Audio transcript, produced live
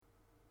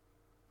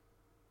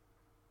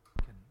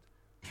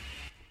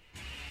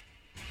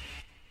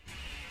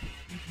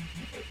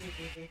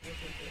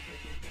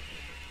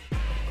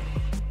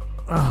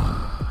I'm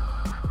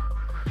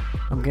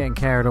getting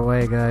carried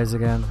away, guys,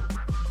 again.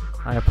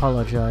 I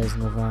apologise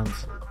in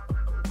advance.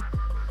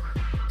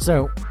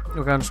 So,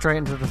 we're going straight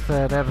into the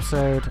third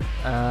episode,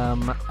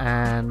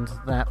 and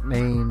that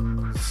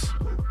means...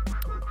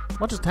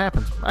 What just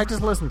happened? I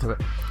just listened to it.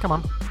 Come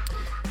on.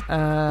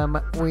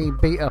 We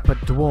beat up a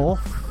dwarf.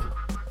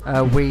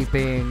 We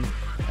being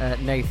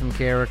Nathan,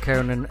 Kira,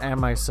 Conan, and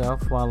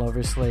myself, while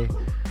obviously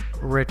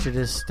Richard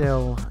is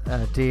still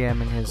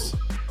DMing his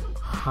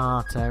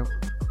heart out.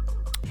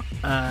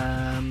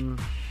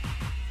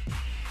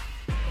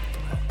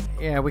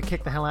 Yeah, we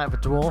kicked the hell out of a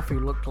dwarf who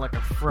looked like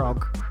a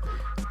frog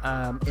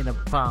in a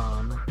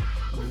barn.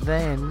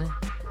 Then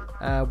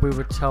we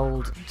were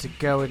told to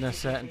go in a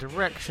certain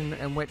direction,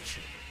 in which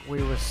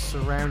we were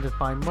surrounded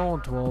by more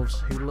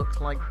dwarves who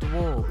looked like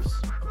dwarves.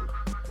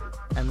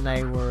 And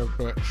they were a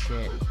bit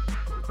shit.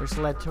 Which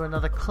led to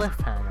another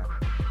cliffhanger.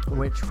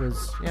 Which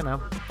was,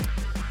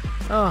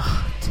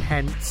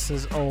 tense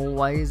as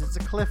always. It's a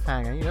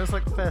cliffhanger. It's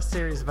like the first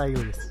series of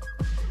Alias.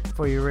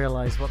 Before you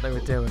realise what they were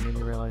doing and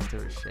you realised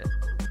it was shit.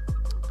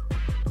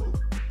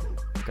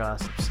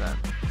 Gossip son.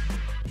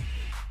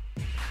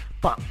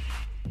 But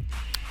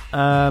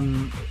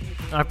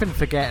I've been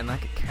forgetting. I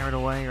get carried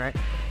away, right?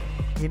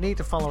 You need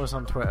to follow us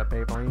on Twitter,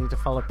 people. You need to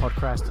follow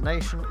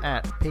Podcrastination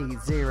at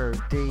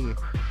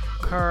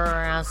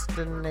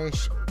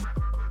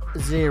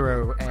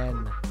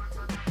P0D_Crastination0N.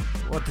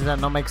 What, does that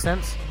not make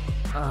sense?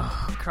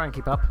 Oh, try and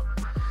keep up.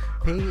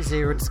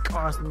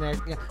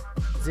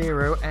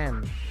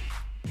 P0_Crastination0N.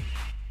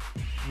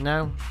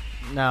 No,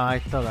 I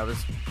thought that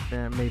was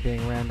me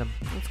being random.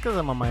 It's because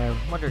I'm on my own.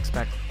 What do you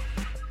expect?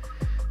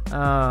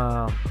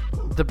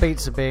 The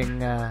beats are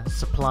being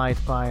supplied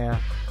by a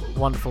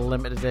wonderful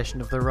limited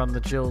edition of the Run the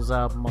Jewels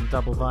album on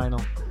double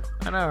vinyl.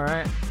 I know,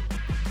 right?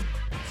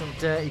 Some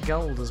dirty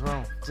gold as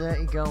well.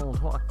 Dirty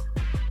gold. What a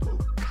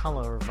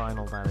colour of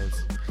vinyl that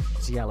is.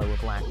 It's yellow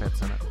with black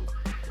bits in it.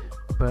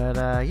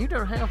 But you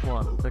don't have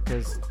one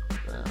because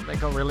they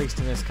got released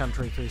in this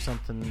country through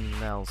something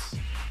else.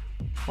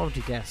 What would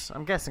you guess?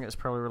 I'm guessing it's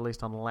probably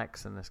released on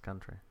Lex in this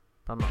country,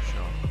 but I'm not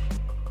sure.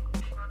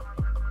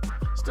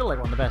 Still like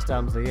one of the best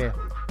albums of the year,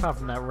 apart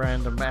from that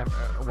random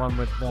one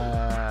with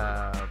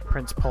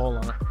Prince Paul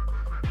on it,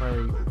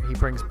 where he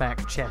brings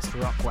back Chest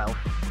Rockwell.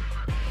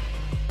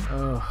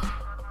 Ugh.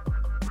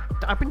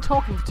 I've been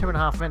talking for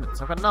 2.5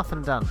 minutes. I've got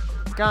nothing done.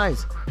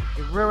 Guys,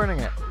 you're ruining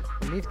it.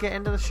 We need to get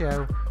into the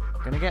show.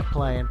 We're going to get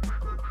playing.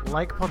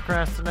 Like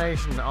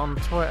Podcrastination on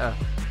Twitter.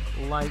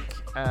 Like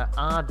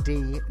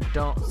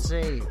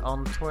rd.c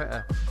on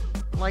Twitter.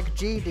 Like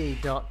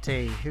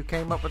gd.t, who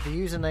came up with the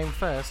username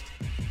first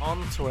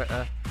on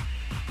Twitter.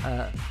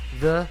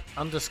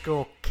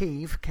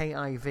 _Kiv,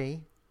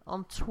 K-I-V,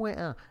 on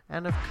Twitter.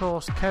 And of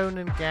course,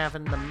 Conan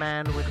Gavin, the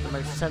man with the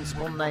most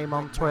sensible name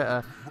on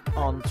Twitter,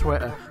 on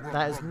Twitter.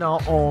 That is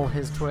not all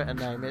his Twitter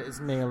name, it is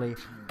merely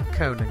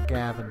Conan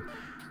Gavin.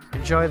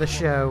 Enjoy the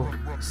show.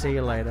 See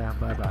you later.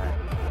 Bye-bye.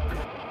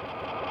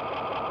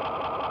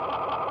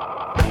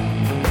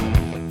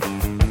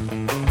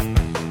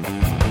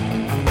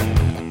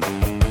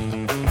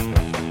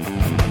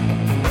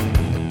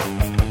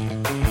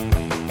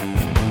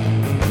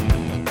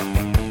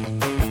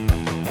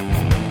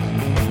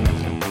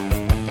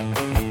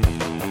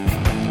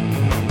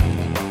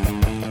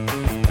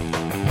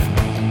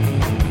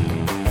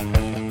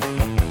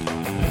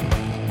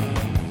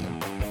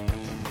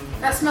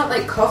 That smelled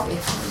like coffee. It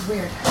was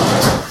weird.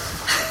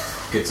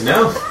 Good to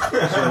know.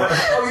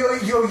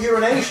 Your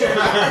urination.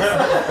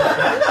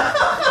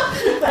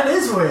 That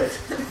is weird.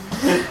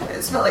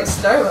 It smelled like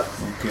Starbucks.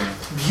 Okay.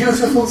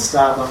 Beautiful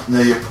Starbucks.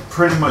 Now you're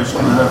pretty much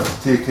going to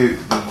have to take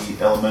out the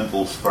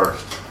elementals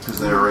first, because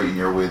they're right in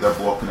your way. They're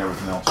blocking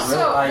everything else.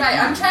 So,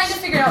 I'm trying to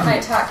figure out my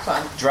attack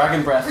plan.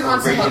 Dragon Breath Who or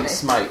wants to help Radiant me?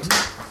 Smite.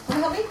 Want to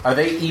help me? Are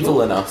they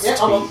evil enough to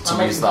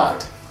use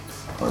that?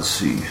 Let's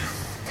see.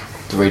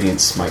 The Radiant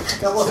Smite.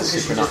 That wasn't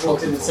because you just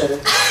walked in and said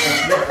it.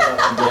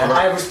 Yeah.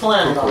 I was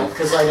planning on it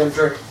because I don't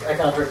drink. I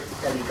can't drink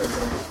any drink.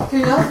 Do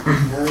you know?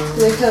 No. Do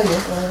they kill you?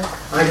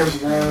 I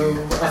don't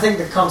know. I think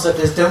the concept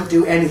is don't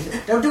do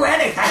anything. Don't do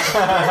anything!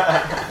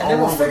 And then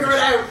we'll figure it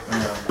out.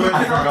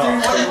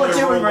 What we're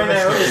doing right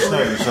now is...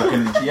 So I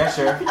can... Yeah,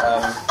 sure.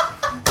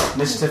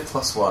 Initiative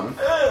 +1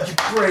 You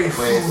brave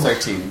with fool.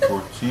 13.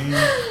 14.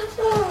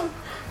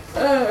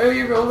 Are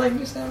you rolling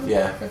just now?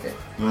 Yeah. Okay.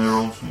 The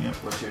rolls, yeah.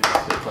 What's your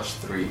initiative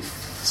 +3?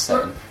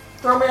 7.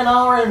 Throw me an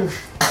orange.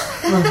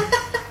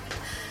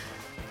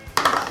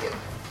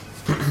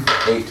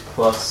 8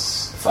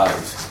 plus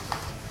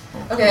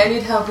 5. Okay, I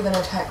need help with an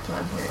attack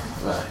plan here.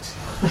 Right.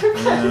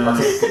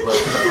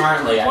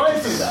 Apparently I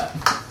can do that.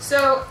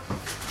 So,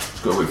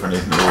 Just gotta wait for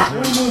Nathan to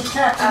roll. We need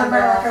Captain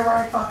America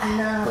right fucking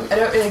now. I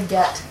don't really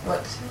get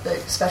what the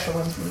special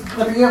ones mean.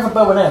 No, but you have a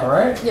bow and arrow,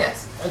 right?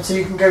 Yes. And so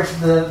you can go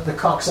for the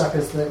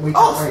cocksuckers that we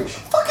can't reach.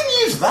 Fucking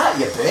use that,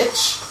 you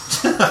bitch!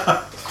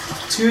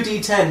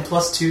 2d10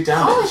 plus 2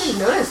 damage. Oh, I didn't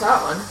notice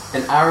that one.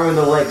 An arrow in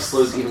the leg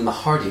slows even the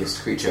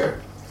hardiest creature.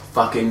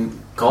 fucking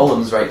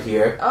golems right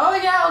here. Oh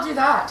yeah, I'll do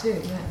that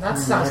too. Yeah, that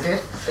sounds good.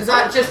 Is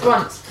that just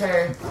once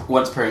per?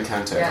 Once per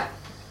encounter. Yeah.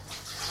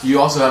 You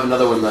also have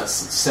another one that's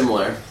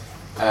similar.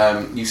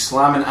 You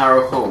slam an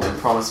arrow home and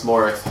promise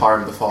more if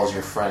harm befalls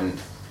your friend.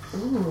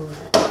 Ooh,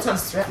 that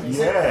sounds threatening.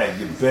 Yeah,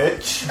 you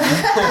bitch.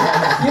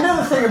 You know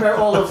the thing about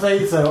all of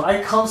these, though?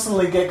 I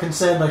constantly get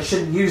concerned I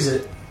shouldn't use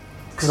it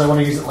because I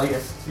want to use it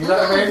later. You know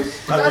what I mean?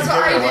 That's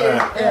what I do.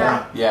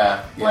 Yeah.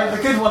 Yeah. Like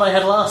the good one I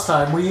had last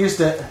time, we used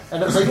it,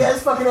 and it was like, yeah,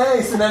 it's fucking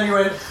ace, and then you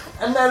went,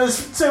 and now there's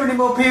so many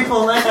more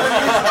people, and I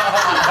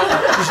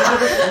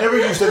You never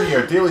used any of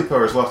your daily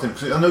powers last time,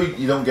 because I know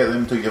you don't get them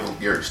until you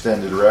have your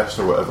extended rest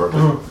or whatever,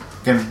 but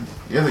again,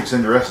 you have the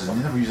extended rest, and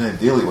you never use any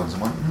daily ones.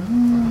 I'm like,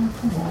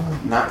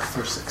 Knack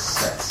for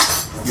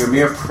success. Your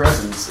mere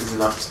presence is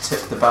enough to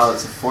tip the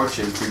balance of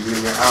fortune for you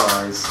and your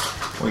allies.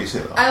 what do you say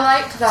that? I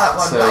liked that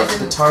one, but I So the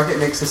didn't. target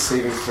makes a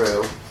saving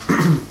throw.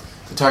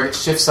 The target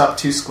shifts up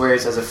 2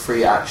 squares as a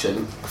free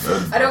action.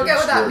 I don't get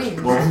what that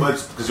means. Well,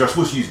 because you're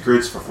supposed to use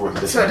grids for 4th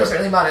edition. So it doesn't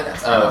really matter then.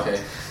 Oh,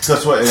 okay. So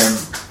that's what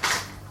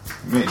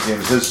mate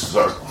James is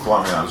sort of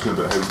planning out. I was going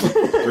about how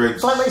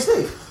grids. Like my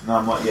Steve. No,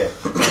 I'm not yet.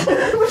 And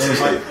it's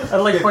like, I'd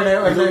like to point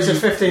out I've noticed it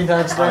 15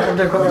 times today. I'm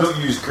doing quite we well.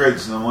 don't use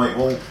grids, and I'm like,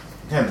 well,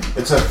 again,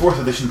 it's a 4th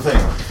edition thing.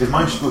 They've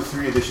managed to go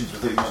 3 editions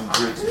without using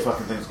grids and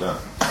fucking things like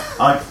that.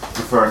 I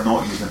prefer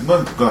not using them.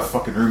 I'm not got a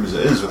fucking room as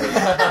it is with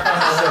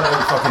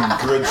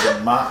fucking grids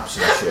and maps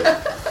and shit.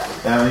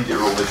 I need to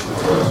roll this shit.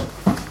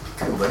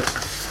 Cool, mate.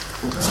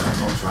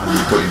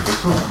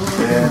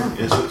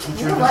 Yes, what's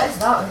your Ooh, what is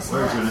that?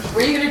 Where's your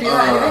Were you going to do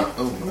that anyway?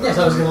 Yes, I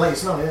was going to let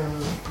you know, yeah.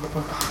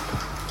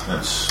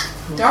 That's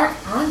Dark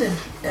and in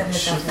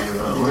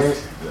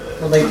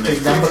Well, they do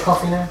number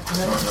coffee now?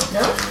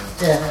 No?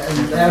 Yeah, and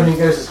it only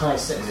goes as high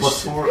as 6.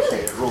 plus 4.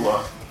 Really? Roll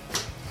that.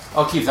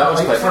 Oh, Keith, that was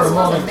Like quite for a cool.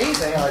 moment.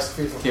 Amazing. Yeah, it's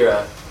beautiful.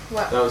 Kira,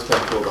 What? that was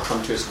quite cool. The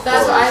Hunter's Quarry.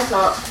 That's what I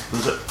thought.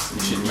 Was it?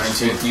 You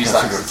should use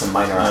that because it's a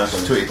minor action.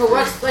 It's 2. But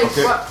what's like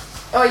Okay. what?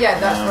 Oh yeah,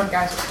 that's what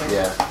guys were saying.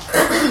 Yeah.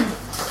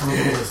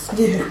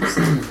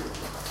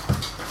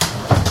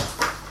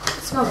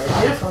 It smells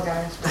beautiful,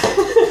 guys.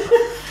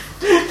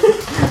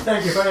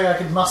 Thank you, if only I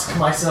could musk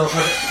myself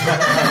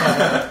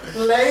with it.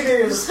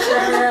 Ladies,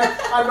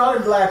 I'm not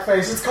in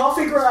blackface, it's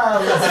coffee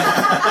grounds.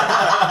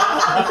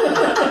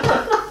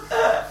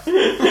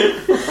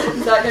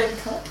 Is that getting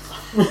cut?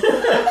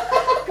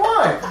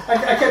 Why?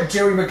 I kept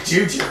Joey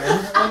McJuju in.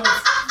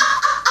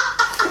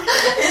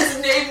 His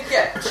name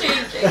kept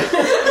changing.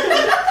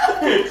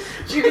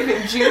 Judy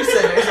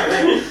McJuicin or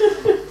something.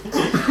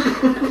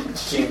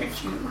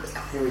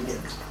 Here we go.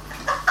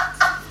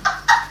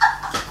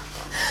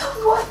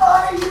 What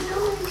are you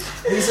doing?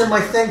 These are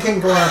my thinking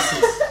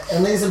glasses,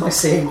 and these are my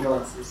seeing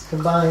glasses.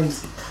 Combined,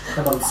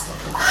 I'm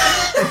unstoppable.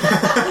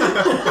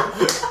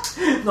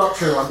 Not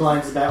true, I'm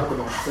blind as about with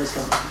them all. First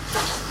come.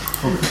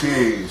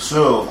 Okay,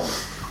 so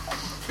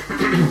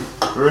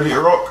ready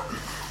to rock?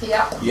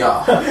 Yeah.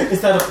 Yeah.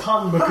 Is that a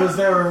pun because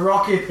there are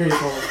rocky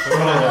people?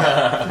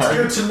 It's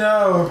good to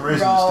know.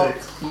 Raising the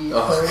stick.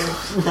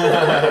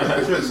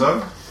 Shit,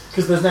 son.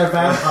 Because there's no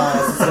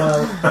vampires as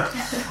well.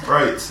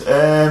 Right,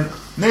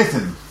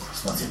 Nathan,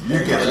 you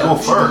get to go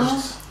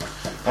first.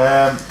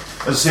 As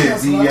I say,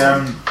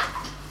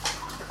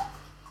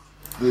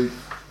 the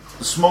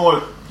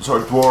smaller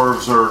sort of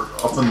dwarves are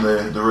up in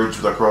the ridge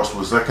with their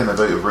crossbows. They're kind of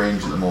out of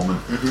range at the moment.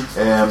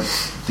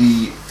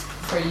 The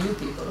For you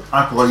people.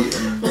 Acolyte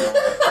and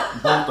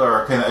Bolt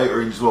are kind of out of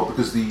range as well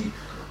because the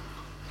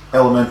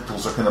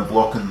elementals are kind of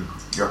blocking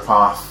your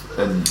path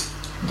and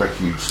they're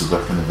huge, so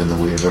they're kind of in the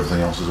way of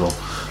everything else as well.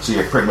 So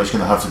you're pretty much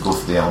going to have to go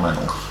for the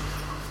elementals.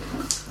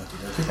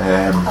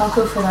 I'll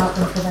go for that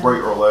one for them.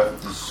 Right or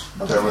left is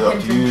I'll go entirely for up to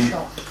hindering you.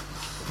 shot.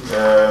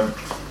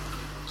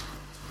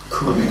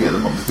 Let me get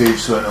them up the page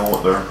so I know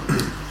what their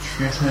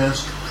situation is.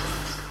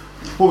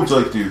 What would you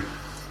like to do?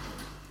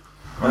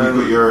 You've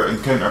got your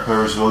encounter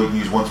powers as well. You can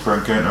use once per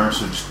encounter,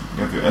 so just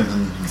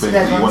anything big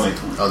that you want to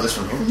Oh, this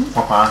one here?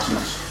 pop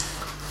asses.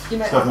 You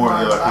might Have more on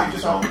the Mars other back page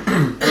as well.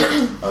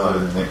 well.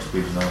 The next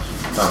page now.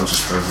 That was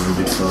just for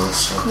ruby clothes.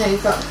 So. Yeah,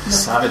 you've got.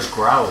 Savage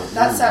growl.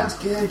 That Ooh. sounds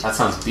good. That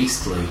sounds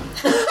beastly.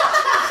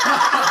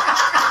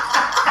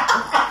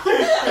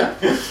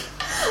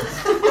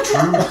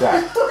 True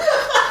that.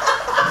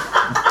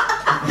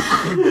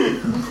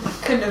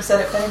 Couldn't have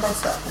said it better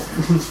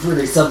myself.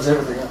 Really sums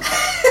everything up.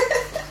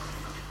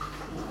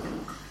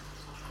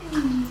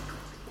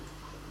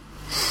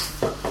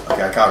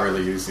 Okay, I can't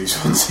really use these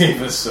ones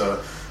either,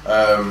 so.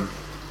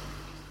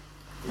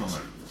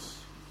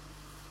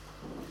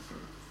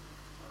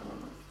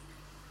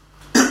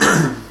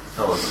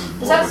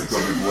 Is that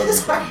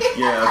sorry?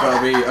 Yeah,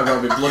 I've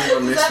got to be bloody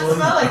on Does this that one.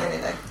 smell like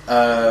anything?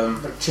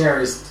 Like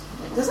cherries.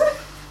 Does it?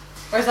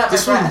 Or is that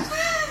This my one-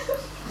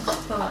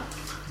 breath? Hold on.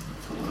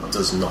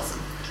 Does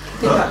nothing.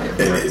 Think about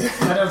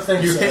it. I don't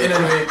think You so. hit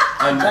an enemy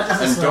That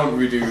doesn't and smell don't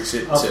reduce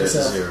it up to to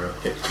 0.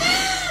 Hit.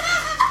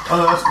 Oh,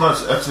 no,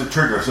 that's a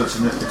trigger, so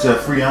it's a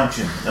free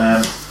action.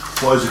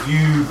 Whereas if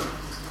you...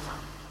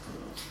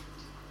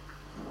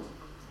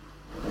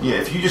 Yeah,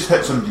 if you just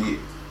hit somebody...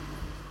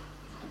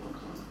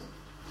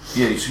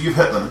 Yeah, so you've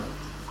hit them,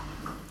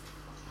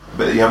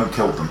 but you haven't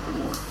killed them.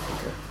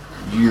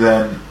 You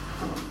then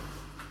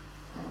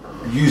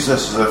use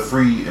this as a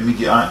free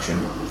immediate action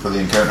for the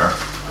encounter,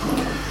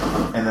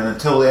 and then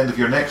until the end of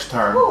your next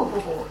turn,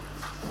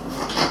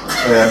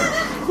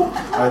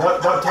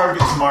 that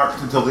target's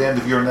marked until the end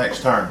of your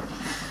next turn,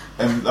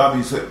 and that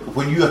means that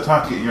when you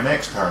attack it in your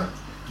next turn,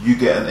 you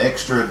get an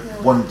extra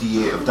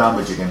 1d8 of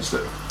damage against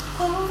it.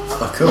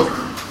 Oh, cool.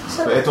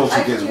 So But it also I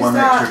can gets use 1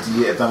 that extra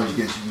d8 of damage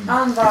against you.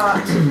 and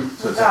that.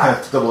 So it's a kind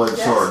of double-edged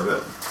sword.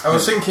 But I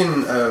was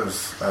thinking of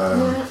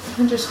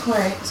 100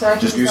 square. So I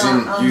can just use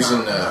using that and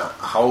using that.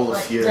 Howl of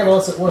Like- Fear Yeah, well,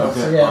 that's it works.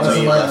 Okay. So, yeah, on that's a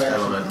the line left there.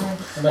 elemental.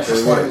 Unless you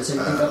So stand what- it, so you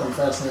can get them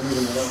first and then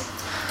leave them alone.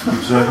 2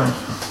 seconds.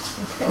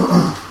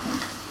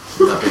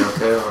 Would that be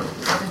okay? Or? I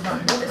did not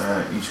notice.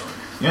 Each.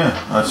 Yeah,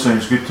 that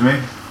sounds good to me.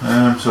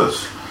 So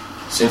it's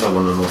Seems like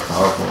one of the most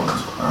powerful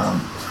ones.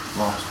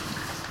 lost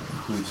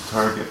includes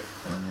target.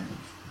 And then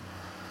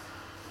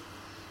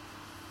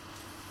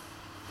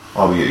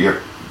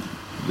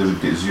they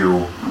would get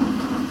 0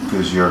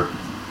 because your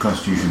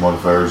Constitution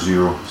modifier is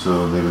 0,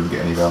 so they wouldn't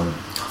get any damage.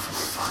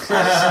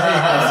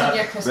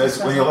 Senior But Christmas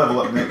when you present.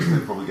 level up next, they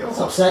probably get That's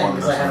plus upsetting 1.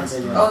 because I haven't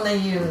seen you. Only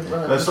you.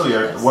 will That's still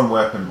your appreciate 1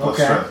 weapon plus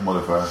Okay. strength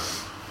modifier.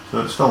 So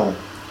it's still.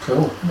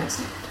 Cool. this.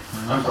 Next.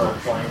 I'm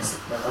quite points.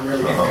 I'm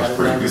really getting That was kind of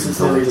pretty nervous. good It's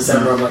until- nearly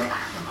December. I'm like, I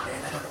have no money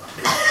and I don't know what to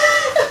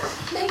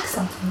do. Make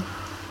something.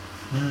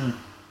 You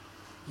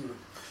would.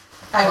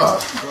 I will.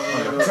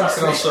 Trust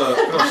Could me. also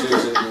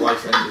use it in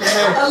life ending.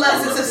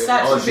 Unless it's a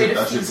statue made of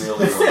That should be fuse.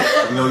 illegal. You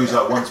can only use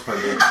that once per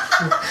day.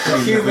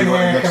 Human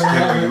hair Next coming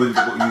turn, out. you wouldn't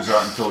be able to use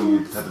that until you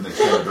had an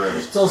extended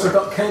rest. It's also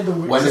got kind of.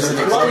 When is the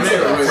next Well, one?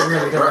 it's- I really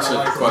We're don't actually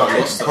like quite it.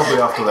 lost. Probably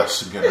after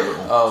this again a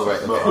little. Oh, right,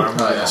 But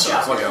okay. Oh, yeah, so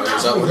fuck it, I'll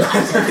use that one.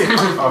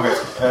 Okay,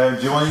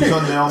 do you want to use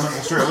on the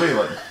elemental straight away?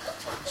 Like,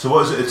 so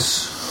what is it?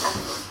 It's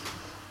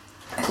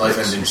Life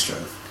ending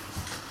strength.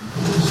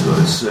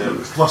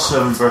 plus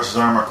 7 versus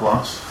armor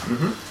class.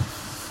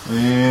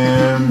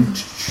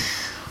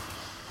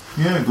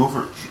 Yeah, go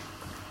for it.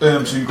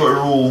 So you've got to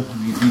roll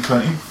the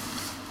d20.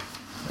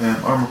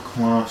 Armor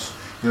class,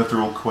 you have to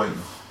roll quite.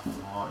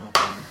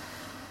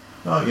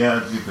 Oh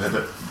yeah, you hit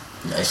it.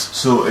 Nice.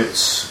 So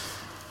it's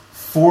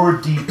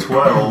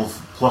 4d12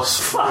 plus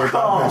 4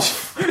 damage.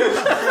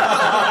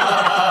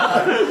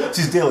 It's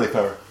his daily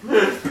power.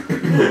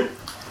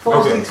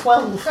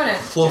 12. Got it.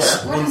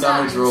 Plus What 1 does that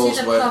damage mean? rolls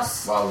So the with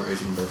plus while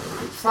raging build.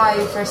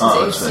 5 versus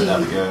that's AC. it,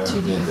 yeah.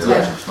 2d10.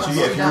 Yeah. plus So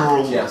yeah, if you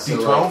roll Yeah, so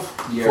d12 like,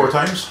 you're- 4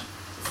 times.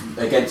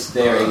 Against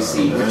their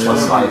AC,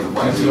 plus 5 and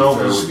whatever you throw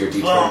with your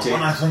Well,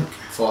 D20. I think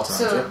 4 times,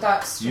 So yeah.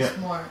 that's just Yeah.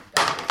 more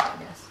damage, I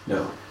guess.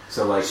 No.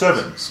 So like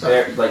 7.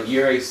 their like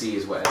your AC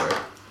is whatever.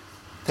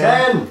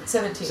 10.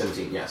 17.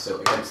 17, yeah, so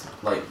against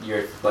like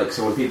your like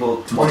so when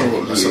people 21,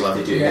 hit that's you, 11.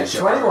 they do it Yeah, against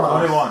your 21.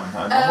 armor class.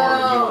 21.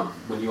 Oh.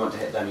 When you want to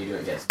hit them, you do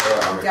it against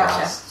their armor Gotcha,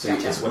 class. So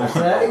gotcha. it's whatever.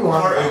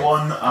 31.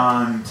 31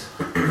 and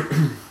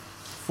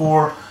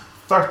 4,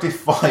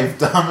 35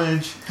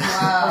 damage.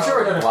 Wow. I'm sure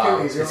we don't have Wow.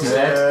 cooties. It's It's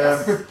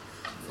dead.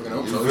 Fucking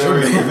hope He's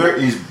so.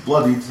 he's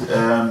bloodied, just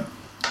and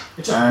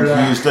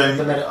black. he's down.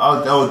 The minute- I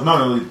was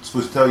not only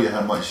supposed to tell you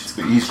how much,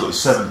 but he's got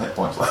 7 hit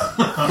points left.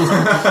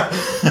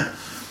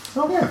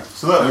 Okay,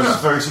 so that was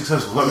very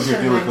successful. That was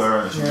your daily power,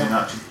 and it's your main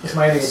action. It's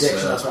my only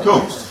addiction. That's why.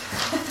 Cool.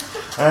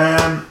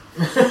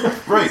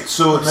 Right,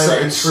 so now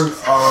Setting it's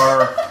truth.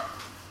 our.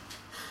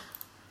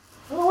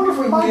 I wonder if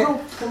we can get.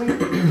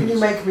 Can you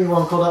make me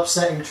one called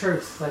Upsetting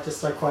Truth? I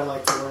quite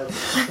like the word.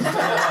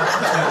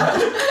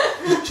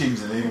 Change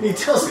the name. He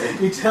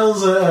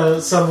tells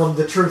someone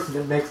the truth and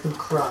it makes them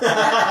cry.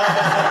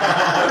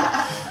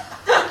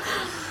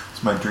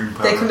 It's my dream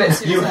power. They commit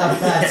suicide. You have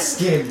bad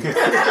skin.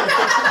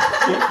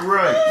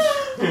 Right.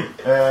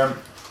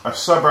 A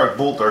Cyberark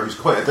Bolter who's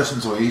quite a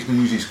distance away. He's going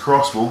to use his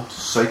crossbow,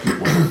 psychic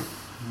weapon.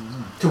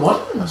 To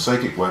what? A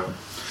psychic weapon.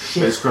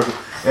 Shit. It's crossbow.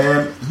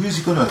 Who's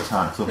he going to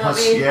attack? Though? Not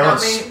Let's- me, yeah, not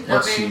let's- me, not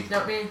let's me, see.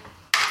 not me.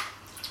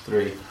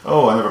 3.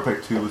 Oh, I never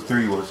picked 2. With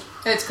 3 was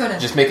It's Conan.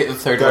 Just make it the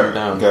third one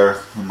down.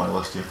 Gareth on my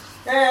list here.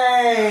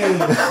 Hey!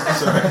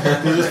 Sorry,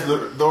 this is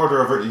the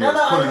order of it. No,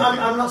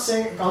 I'm not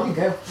saying it. On you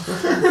go. Okay.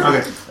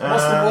 What's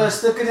the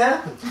worst that could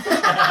happen?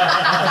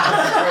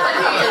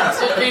 He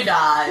instantly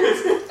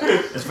dies.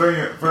 It's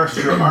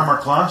versus your armor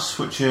class,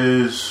 which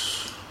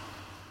is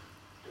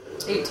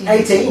 18.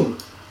 18.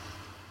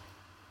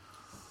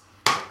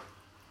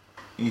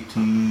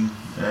 18.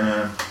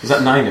 Is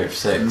that 9 or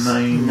 6?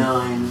 9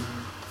 9.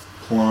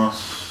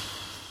 plus.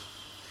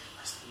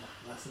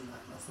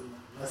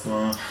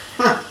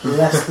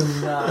 Less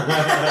than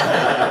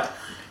 9.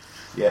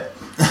 Yeah.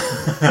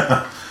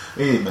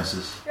 He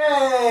misses.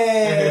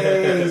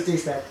 Yay! He's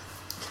douchebag.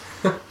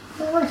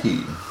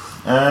 Alrighty.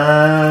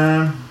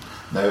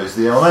 Now it's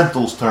the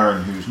Elemental's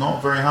turn, who's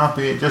not very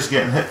happy at just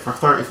getting hit for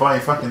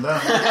 35 fucking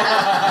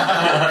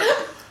damage.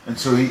 And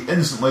so he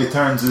instantly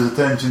turns his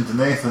attention to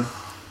Nathan.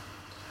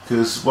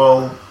 Because,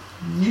 well,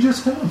 you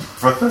just hit him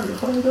for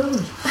 35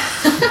 damage.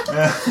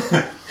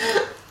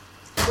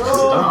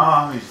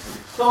 He's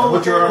Oh,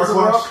 what's your look, armor there's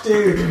a class? rock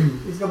dude.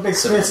 He's got big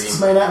 17.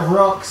 fists made out of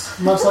rocks,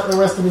 much like the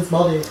rest of his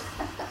body.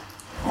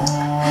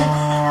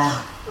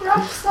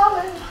 Rock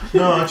solid.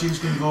 No, actually, he's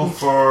going to go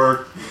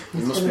for.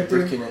 You must be gonna do-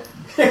 bricking it.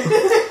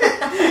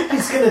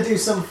 He's going to do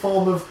some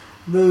form of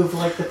move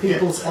like the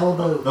people's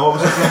elbow. No,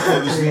 what was it?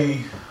 It was the.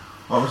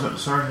 What was it?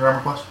 Sorry, your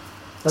armor class?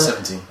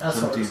 17.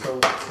 That's what it's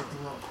 17.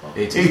 called.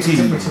 18.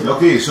 18.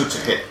 Okay, so it's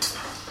a hit.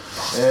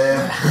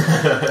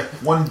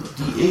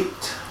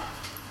 1d8.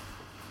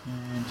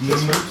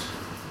 D8.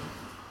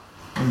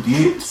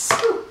 1d8.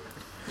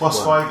 Plus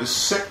 5 is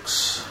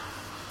 6.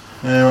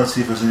 Let's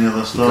see if there's any other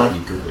You got stuff.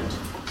 you good.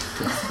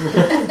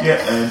 Yeah,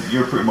 and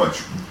you're pretty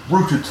much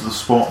rooted to the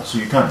spot, so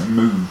you can't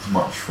move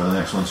much for the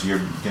next one. So you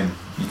can't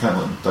let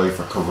them die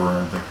for cover or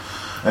anything.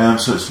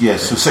 So it's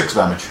so 6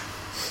 damage.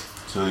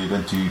 So you're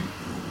going to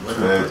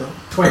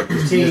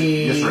 26.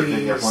 Just right there,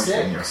 yeah, points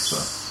in here. So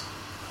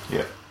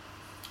yeah.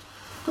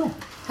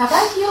 Have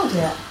I healed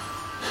yet?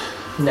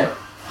 No.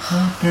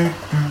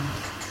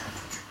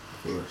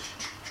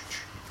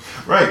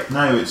 Right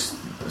now it's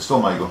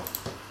still my go.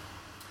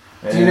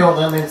 Do you know what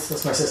that means?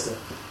 That's my sister.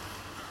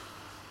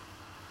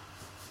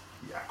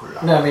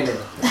 No, I mean it.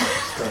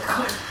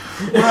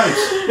 Right.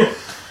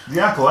 The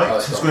acolyte Oh,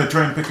 is it's going to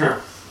try and pick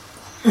her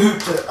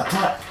to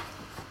attack.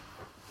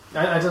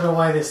 I don't know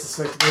why this is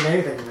supposed to mean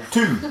anything to me.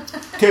 2.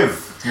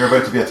 Kiv, you're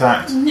about to be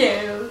attacked.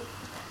 No.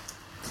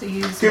 So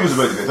use. Kiv is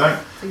about to be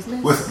attacked Please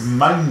miss. with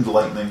mind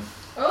lightning.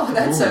 Oh,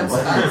 that sounds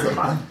fancy.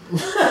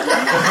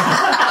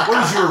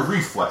 What is your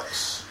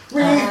reflex?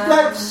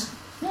 Reflex!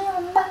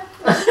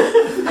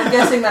 I'm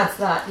guessing that's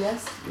that,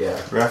 yes? Yeah.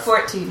 Ref?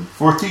 14.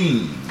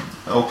 14.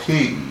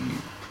 Okay.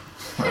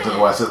 I don't know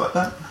why I said it like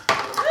that.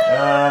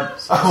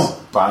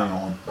 Bang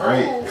on.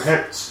 Right,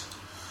 hits.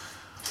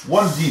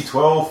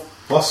 1d12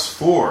 plus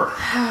 4. You know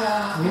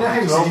how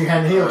you said you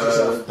hadn't healed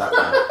yourself? That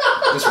one.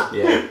 This one.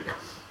 Yeah.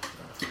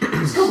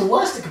 It's got the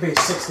worst it could be is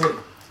 16.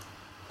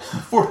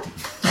 14.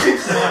 You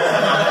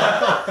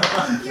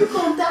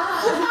gonna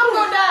die. I'm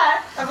gonna die.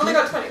 I've only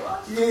got 21.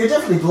 You're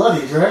definitely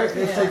bloodied, right? If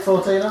you Yeah. take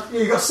 14 off. Yeah,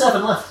 you got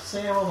 7 left. So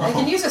yeah, well, I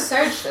can use a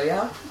surge though,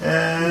 yeah?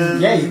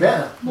 yeah, you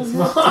better. That's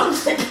what I'm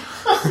thinking.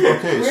 Okay, We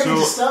haven't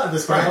just so started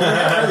this fight. I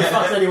haven't really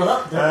fucked anyone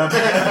up.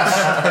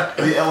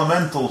 the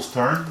elemental's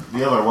turn,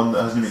 the other one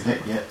that hasn't been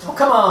hit yet. Oh,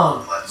 come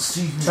on. Let's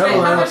see who. Totally.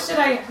 Wait, how much did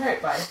I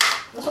hurt by?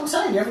 That's what I'm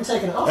saying. You haven't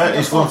taken it off.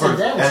 He's going for.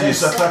 And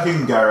he's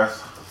attacking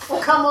Gareth. Oh,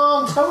 come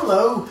on,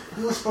 Tolo.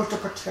 You were supposed to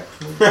protect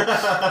me.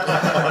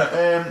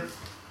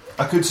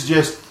 I could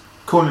suggest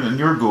Conan and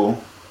your go.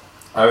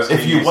 I was If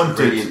gonna you use wanted-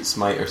 Radiant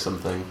Smite or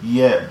something.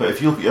 Yeah, but if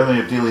you look at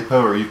your daily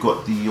power, you've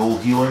got the old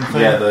healing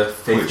thing. Yeah, the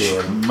fake which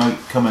healing. might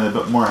come in a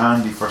bit more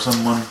handy for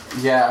someone.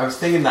 Yeah, I was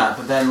thinking that,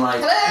 but then like,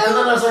 And then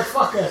Hello? I was like,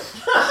 fuck it.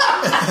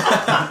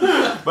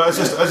 But it's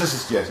just as a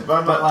suggestion.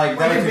 But, but like We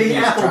then I could could be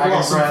use Apple Dragon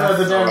Blossom Breath.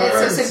 further down the It's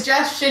road. a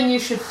suggestion you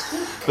should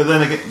take. but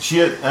then again,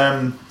 she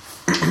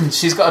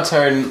She's got a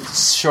turn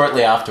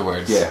shortly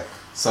afterwards. yeah.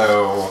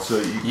 So So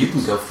you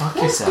can go fuck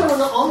What's yourself.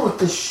 going on with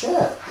this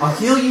shirt? I'll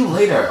heal you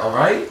later,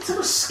 alright? It's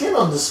got skin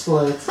on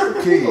display. It's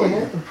Okay.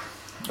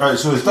 Alright,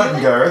 so it's attacking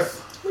Gareth.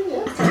 I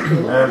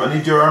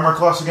need your armor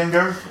class again,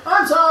 Gareth.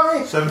 I'm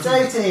sorry. 17.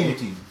 It's 18.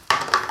 18.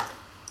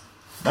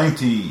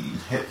 19.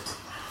 Hit.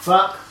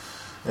 Fuck.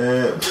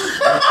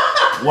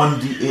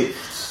 1d8.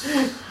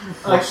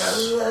 Like,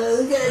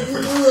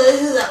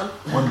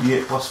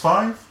 1d8 plus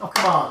 5. oh,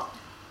 come on.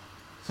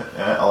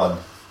 11.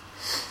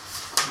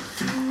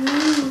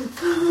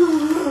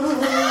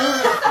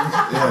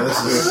 Yeah,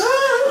 this is.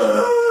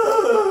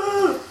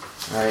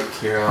 Alright,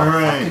 Kira. I'll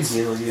Alright. fucking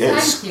heal you.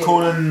 It's Thank you.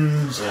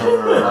 Conan's Yeah.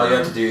 turn. All you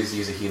have to do is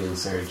use a healing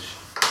surge.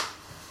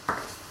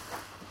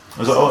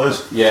 Is that all it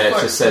is? Yeah,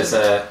 it just says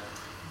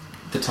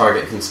the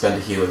target can spend a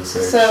healing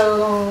surge.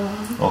 So.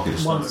 Okay,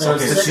 so, One okay,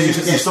 surge. so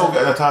you still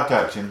get an attack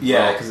action.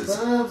 Yeah, because it's.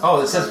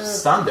 Oh, it says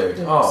standard.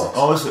 Oh.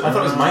 Oh, is it? I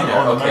thought it was minor.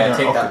 Oh, Okay, I minor,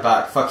 take okay. that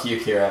back. Fuck you,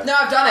 Kira. No,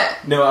 I've done it.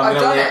 No, I'm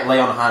I've going done to it. lay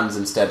on hands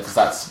instead, because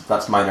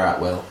that's minor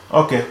at will.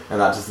 Okay. And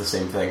that does the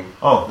same thing.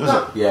 Oh, is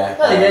it? Yeah.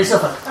 There you go,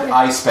 yourself up. Okay.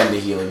 I spend a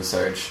healing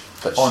surge.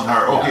 But On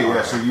her. Okay, on yeah,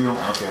 her. so you don't.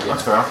 Okay,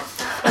 that's fair.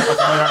 That's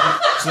minor.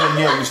 So then,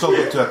 yeah, you still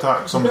get to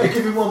attack I'm somebody. going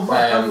to give you one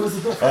back. How was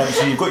the difference?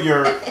 So you've got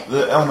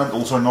the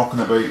elementals are knocking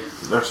about.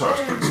 They're sort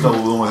of still the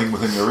only thing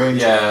within your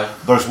range. Yeah.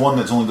 There's one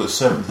that's only got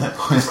 7 hit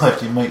points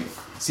left. You might.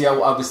 See, I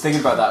was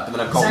thinking about that, but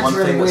then I've got Sounds one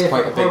really thing that's weird,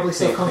 quite a but probably big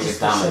thing of subconscious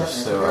damage,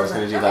 shit. so I was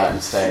going to do that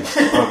instead.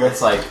 Okay.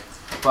 It's like,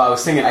 but I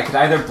was thinking I could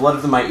either Blood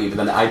of the Mighty, but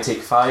then I'd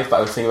take 5, but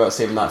I was thinking about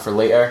saving that for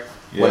later,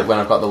 Yeah. when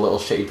I've got the little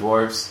shitty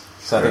dwarves.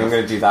 So I think I'm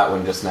going to do that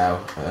one just now.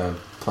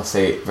 Plus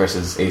 8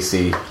 versus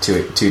AC,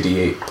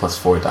 2d8 plus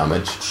 4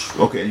 damage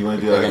Okay, and you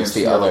want to do that against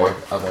the other. one.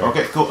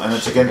 Okay, cool. And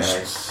it's Shit,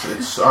 against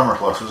it's armor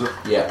class, is it?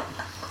 Yeah,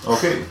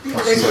 Okay. so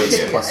There's it's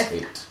shit. plus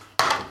 8.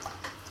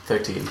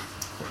 13.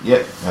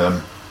 Yeah.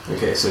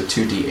 Okay, so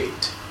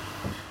 2d8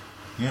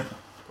 Yeah.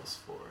 plus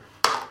 4.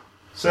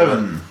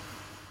 7.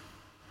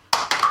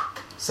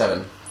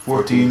 7.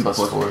 14 plus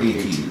plus 4,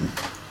 18.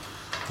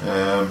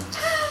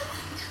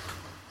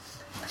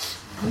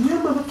 You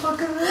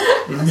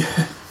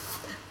motherfucker.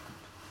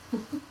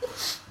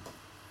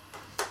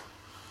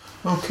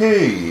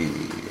 Okay.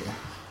 You're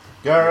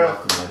Garrett.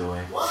 welcome, by the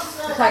way.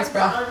 Thanks,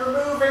 bro. I'm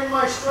removing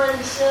my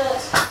strange shirt.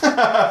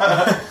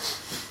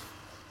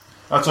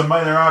 That's a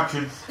minor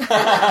action.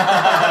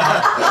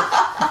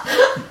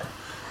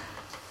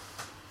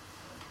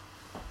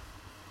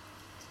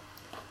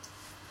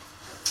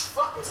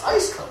 Fuck, it's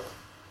ice cold.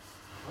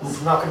 This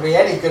is not going to be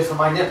any good for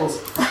my nipples.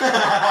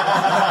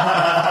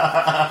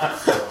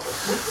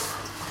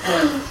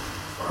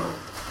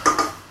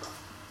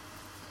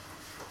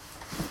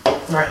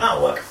 Alright,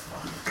 that'll work.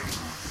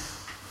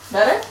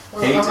 Better?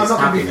 Well, Hate I'm is not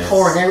going to be happiness.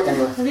 pouring out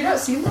anyway. Have you not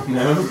seen them?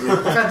 No.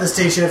 I've had this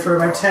t-shirt for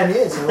about 10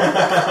 years.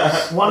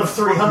 One of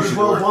 300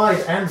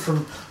 worldwide and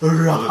from Push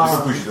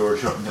Raha. the door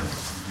shut and then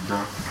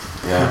drop.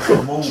 Yeah.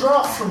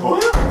 Drop from where?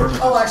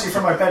 Oh, actually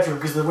from my bedroom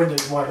because the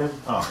window's wide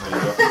open. Oh, there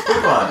you go.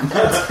 Good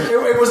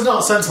one. It was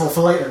not sensible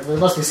for later. There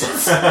must be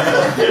sense.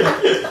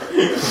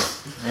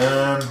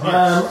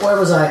 Where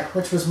was I?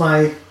 Which was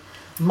my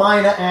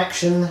minor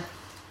action?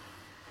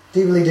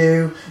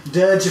 Doobly-doo.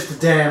 Dirge of the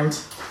Damned.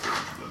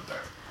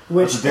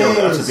 Which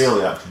That's a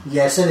daily action.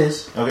 Yes, it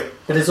is. Okay.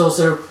 But it's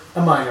also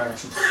a minor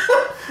action.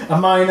 A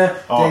minor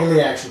daily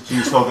action. So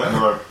you still get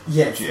another.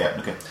 Yes. Yeah.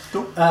 Okay.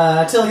 Cool.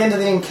 Till the end of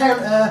the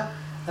encounter,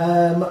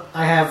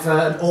 I have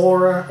an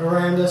aura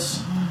around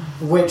us,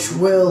 which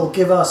will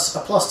give us a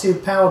 +2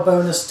 power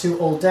bonus to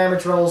all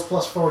damage rolls,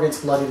 +4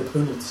 against bloodied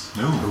opponents.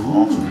 Ooh.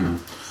 Awesome.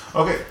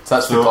 Okay. So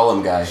that's the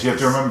Gollum guy. So you have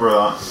to remember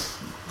that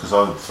because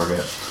I'll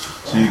forget.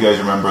 So you guys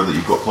remember that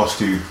you've got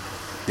 +2.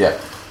 Yeah.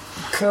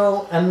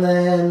 Cool, and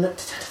then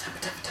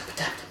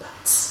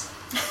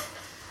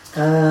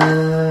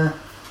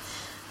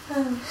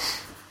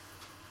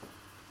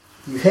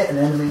you hit an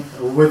enemy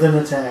with an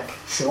attack,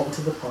 short and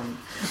to the point.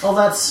 Oh,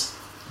 that's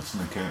That's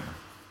an encounter.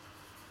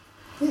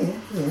 yeah.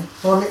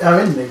 Well, I'm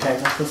in the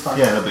encounter. That's fine.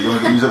 Yeah, no, but you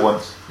only get to use it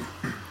once.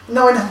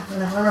 No, I know. I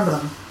remember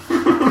that one.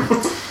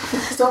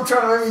 Stop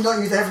trying to make me not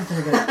use everything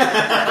again.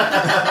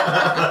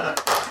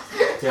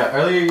 Yeah,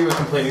 earlier you were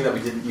complaining that we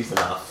didn't use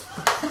enough.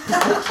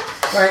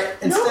 Right,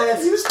 instead...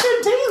 you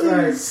spent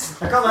dailies!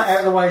 Right, I got that out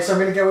of the way, so I'm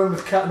going to go in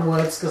with cutting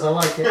words because I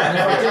like it. And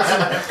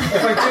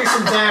if I do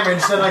some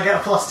damage, then I get a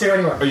 +2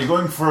 anyway. Are you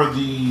going for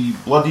the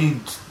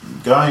bloodied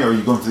guy, or are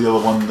you going for the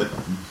other one that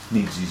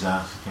needs his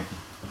ass kicking?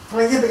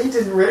 Well, yeah, but he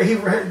didn't really...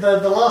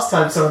 The last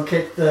time someone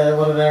kicked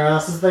one of their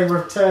asses, they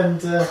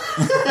returned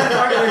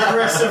quite an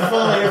aggressive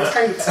volley of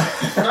hate.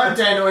 And I'm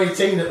down to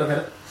 18 at the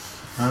minute.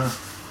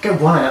 Get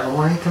one out of the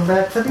way, come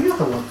back for the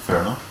other one. Fair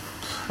enough.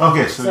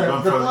 Okay, so you're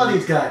going the for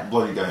bloodied guy.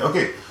 Bloody guy.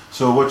 Okay,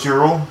 so what's your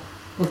roll?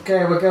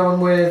 Okay, we're going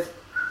with...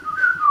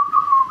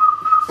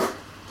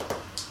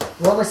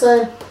 What am I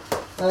saying?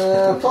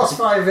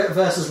 +5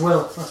 versus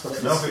will. That's what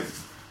it is. Okay.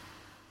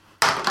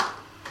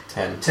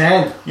 10.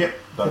 10. Yep,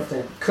 done.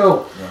 15.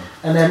 Cool. Yeah.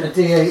 And then a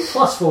D8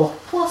 +4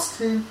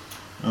 +2.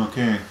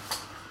 Okay.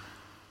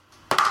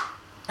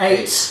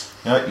 8.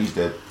 Yeah, he's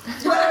dead.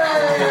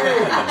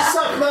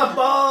 Suck my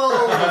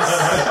balls!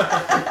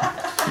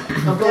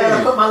 I'm glad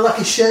I put my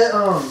lucky shirt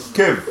on.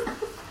 Kev,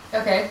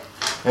 Okay.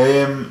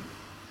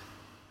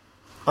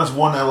 that's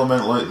one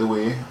element out the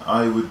way.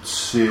 I would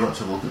say, let's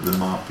have a look at the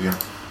map here.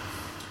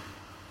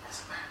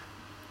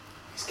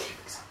 He's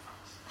keeping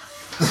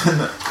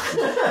some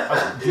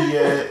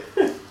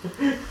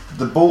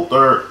The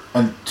bolter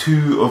and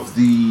 2 of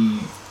the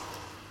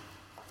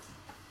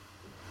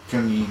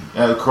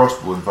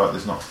crossbow, in fact,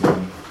 there's not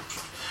thingy.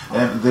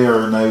 They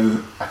are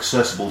now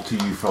accessible to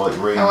you for like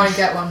range. I want to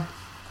get one.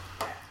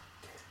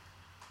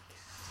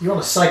 You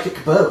want a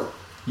psychic bow?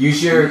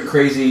 Use your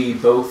crazy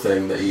bow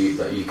thing that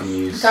you can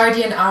use.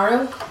 Guardian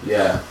arrow.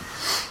 Yeah.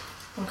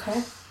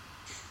 Okay.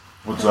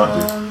 What's that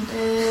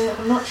do?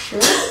 I'm not sure.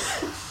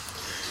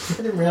 I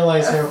didn't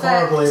realise how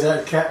Effect. horribly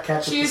that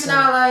catches. Choose an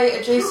ally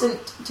adjacent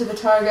to the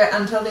target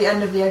until the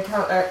end of the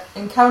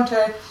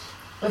encounter.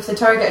 If the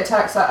target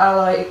attacks that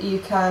ally, you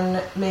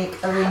can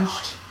make a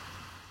ranged...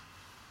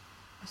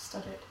 I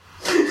stuttered.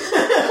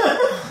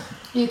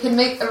 You can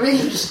make a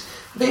ranged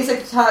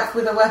basic attack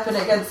with a weapon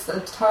against the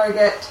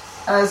target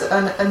as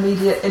an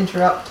immediate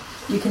interrupt.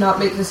 You cannot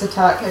make this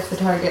attack if the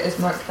target is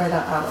marked by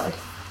that ally.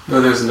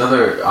 No, there's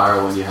another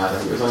arrow one you had. I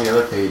think it was on the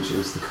other page. It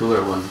was the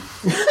cooler one.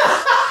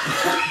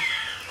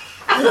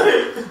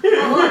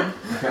 One.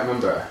 I can't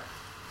remember.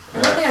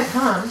 I don't think I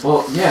can.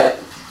 Well, yeah.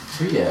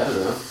 Yeah, I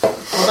don't know.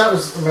 Well,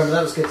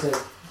 that was good too.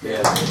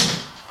 Yeah.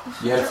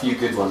 You had a few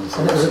good ones.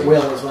 And it was at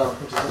will as well.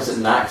 Which Was is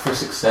it knack for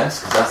success?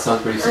 Because that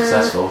sounds pretty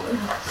successful.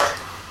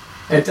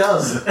 It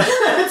does.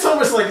 It's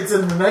almost like it's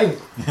in the name.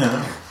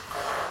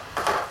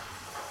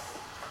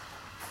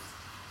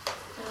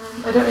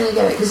 I don't really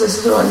get it because this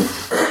is the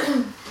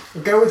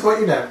one. Go with what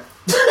you know.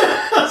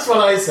 That's what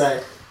I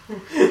say.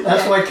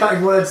 That's why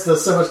cutting words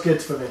does so much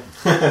good for me.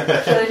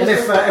 And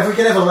if we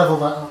can ever level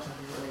that up,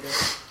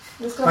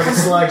 Let's I can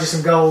slide you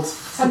some gold.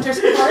 Hunter's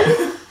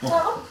Card.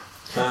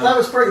 That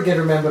was pretty good,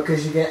 remember,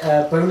 because you get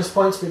bonus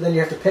points, but then you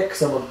have to pick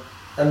someone.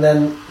 And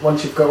then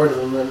once you've got rid of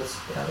them, then it's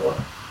out of the way.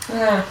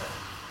 Yeah.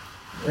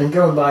 And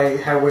going by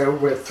how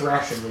we're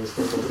thrashing these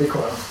people, to be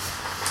quite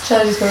honest.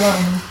 Shall I just go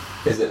on?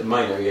 Is it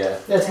minor? Yeah.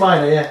 Yeah, it's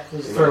minor, yeah. You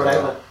just throw it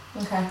out there.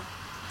 Okay.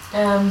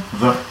 Is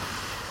that?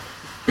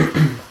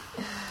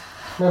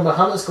 Remember,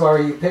 Hunter's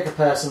Quarry, you pick a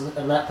person,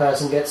 and that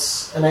person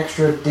gets an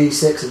extra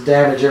d6 of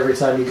damage every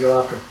time you go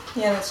after them,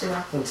 Yeah, let's do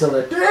that. until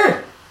they're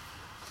dead.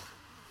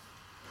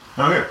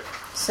 Okay.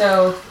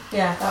 So,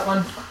 yeah, that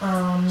one.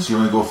 So you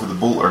want to go for the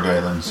bolter guy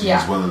then, since Yeah.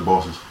 he's one of the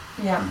bosses.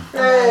 Yeah.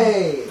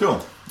 Hey!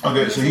 Cool.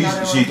 Okay, so Use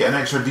another so you one. get an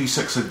extra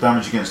d6 of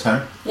damage against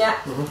him. Yeah.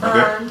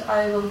 Okay. And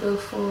I will go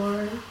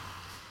for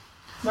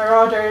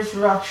Marauder's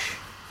Rush.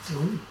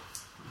 Ooh.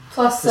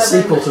 Plus The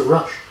 7 sequel to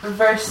Rush.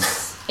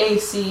 versus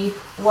AC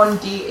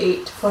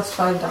 1d8 plus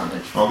 5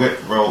 damage. Okay,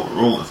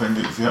 roll the thing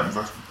if you happen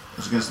first.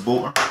 It's against the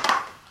bolter.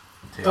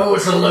 Oh,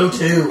 it's a low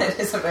 2. It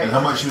is a very. And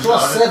how much was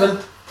Plus that? 7.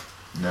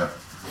 No.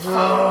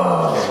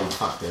 Oh,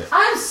 fucked it.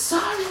 I'm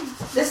sorry.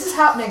 This is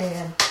happening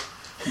again.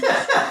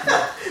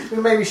 We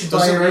maybe should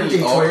buy your own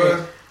Doesn't D20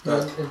 Aura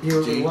and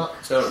imbue it with luck.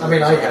 So I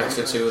mean, I get have.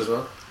 extra 2 as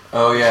well.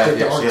 Oh yeah, Good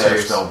yeah, dog. Yeah,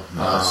 cheers. still.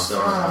 No, Ah,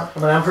 still. Ah. I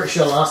mean, I'm pretty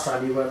sure last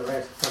time you weren't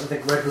red. I don't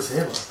think red was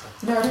here last time.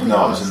 No, I didn't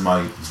no, it was in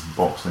my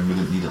box thing. We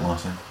didn't need it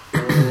last time.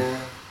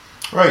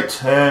 Right,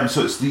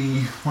 so it's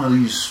one of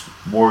these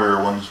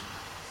warrior ones.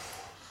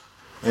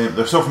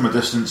 They're still from a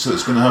distance, so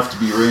it's going to have to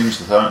be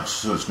ranged attacks.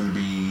 So it's going to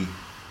be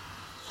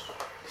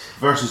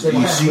versus They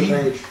have the AC.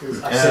 page.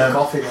 I said Um,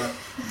 coffee now.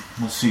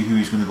 Let's see who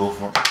he's going to go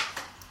for.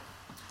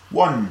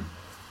 1.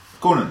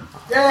 Conan.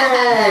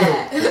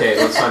 Yay!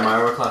 Okay, looks like my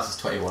armor class is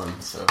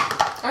 21, so...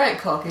 Alright,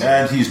 cocky.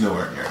 And he's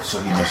nowhere near,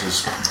 so he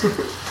misses.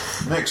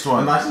 Next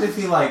one. Imagine if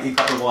he got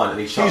the 1 and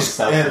he shot He's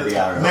himself with the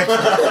arrow.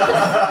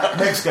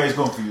 Next guy's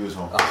going for you as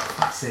well. Oh,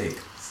 fuck's sake.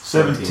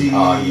 17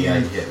 Oh, yeah,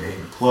 he hit me.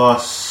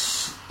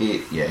 plus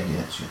 8. Yeah, he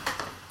hits you.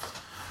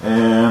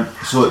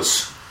 So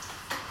it's.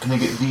 Can I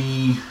get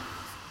the.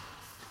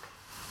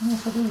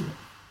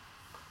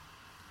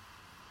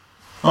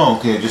 Oh,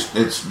 okay. Just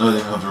it's not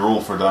even have to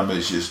roll for damage.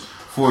 It's just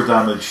 4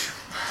 damage.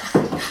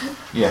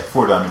 Yeah,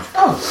 4 damage.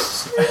 Oh!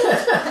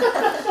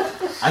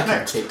 I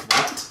can take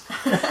that.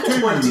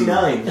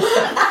 29.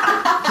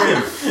 Okay,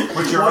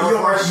 what's your roll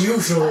Your first?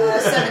 usual.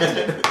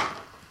 17.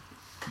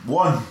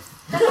 1.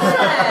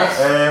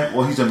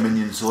 Well, he's a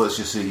minion, so let's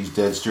just say he's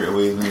dead straight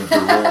away. We don't have to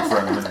roll for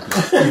him.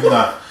 'Cause even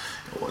that,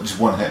 just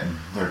one hit and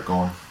they're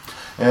gone.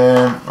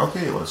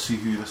 Okay, let's see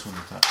who this one's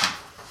attacking.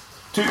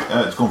 2.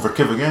 It's going for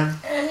Kiv again.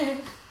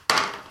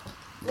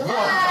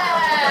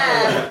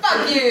 Yeah!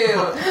 Fuck you!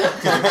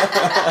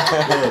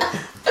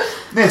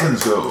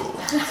 Nathan's go.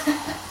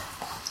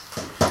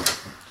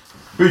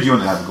 Who do you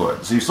want to have a go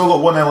at? So you've still got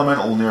one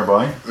elemental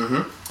nearby.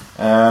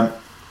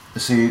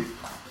 See,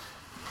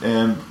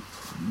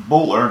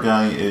 Bolter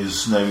guy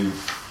is now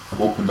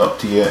opened up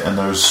to you, and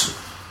there's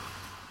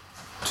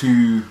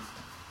the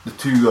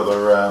two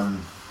other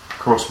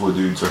crossbow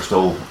dudes are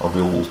still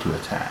available to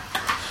attack,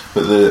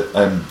 but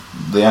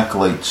the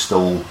acolyte's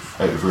still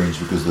out of range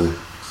because the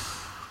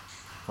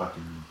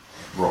fucking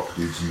rock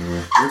dude's in the way.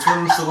 Which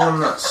one's the one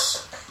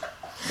that's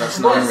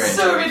not in That's range?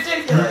 so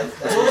ridiculous.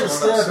 What's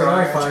disturbing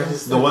I find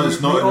is The one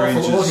that's not in awful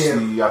range is audio.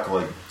 the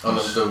acolyte. Oh, no,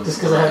 Just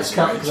because I had to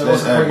cut because I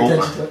wasn't paying Bolter.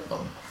 attention to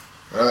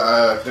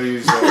it. They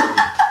use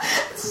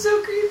It's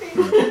so creepy.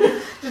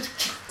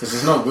 because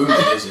he's not wounded,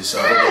 is he? So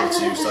I don't know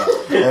to use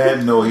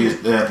that. No, he's.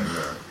 Because I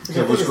He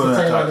think was it's going the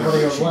to tail attack end of one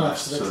of him. your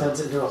laughs that turns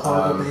it into a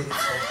horrible baby.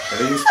 Are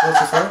they useful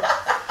to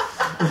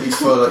throw? He's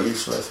feel like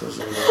useless was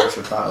in the rush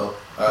of battle.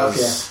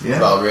 As Yeah.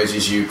 battle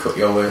rages, you cut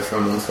your way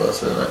from one foot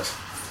to the next.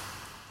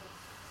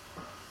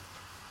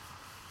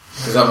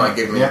 Because that might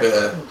give me a bit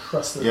of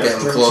Trust that Yeah. this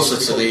Getting drink closer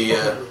seems to be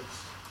the, called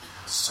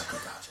second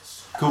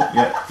gadgets. Cool,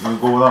 yeah, you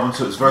go with that one,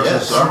 so it's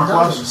versus Yeah. armor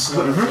class. It's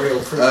not real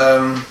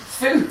fruit.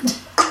 Food.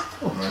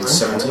 Mine's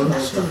 17. It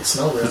doesn't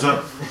smell real. Is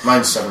that?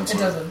 Mine's It 17.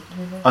 doesn't.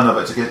 I know,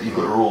 but to get, you've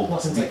got to roll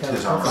What's in beat that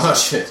his kind of armor. Oh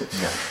shit.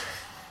 Yeah.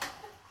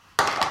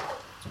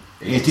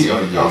 18. Oh,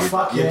 yeah, Oh,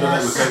 fuck you've done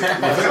it yes.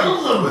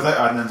 without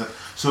adding into.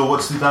 So,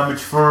 what's the damage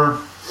for.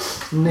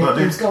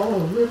 Nathan's gonna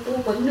rip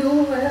up a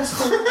new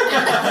asshole.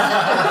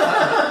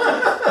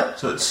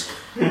 So, it's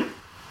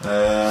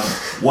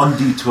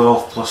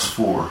 1d12 plus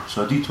 4.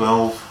 So, a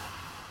d12,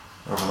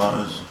 whatever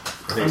that is.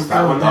 I think it's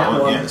that one. That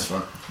one, one. yeah. This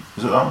one.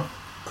 Is it that one?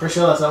 Pretty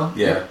sure that's on.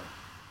 Yeah.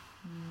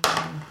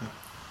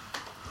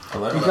 You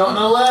 11. got an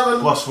 11.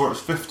 Plus 4 is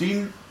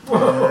 15.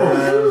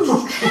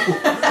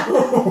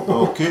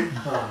 Okay.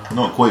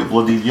 Not quite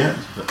bloodied yet,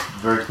 but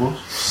very close.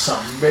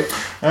 Some bitch.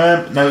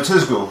 Now it's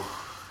his go.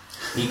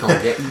 He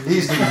gonna get you.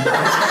 He's not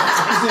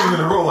even going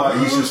to roll that.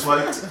 He's just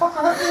like,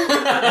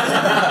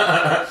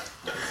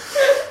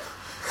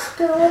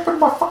 gonna open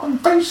my fucking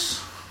face.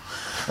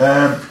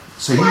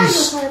 So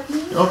he's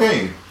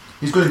okay.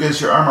 He's going against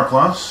your armor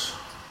class.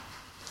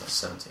 That's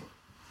 17.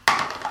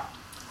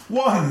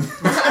 1.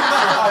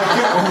 I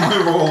can only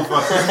roll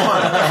fucking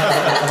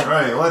 1.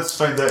 Right, let's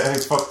find out how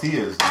fucked he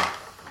is.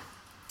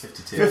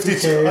 52.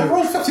 52. I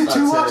rolled 52 That's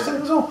last it.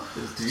 time as well.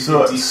 Did you So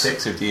do it's-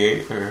 D6 or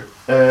D8 or?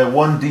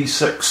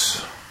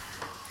 1d6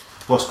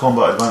 plus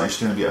combat advantage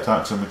to be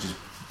attacks him, which is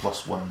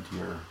plus 1 to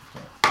your.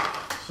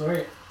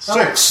 Sweet.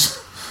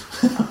 6.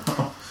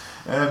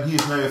 He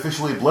is now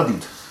officially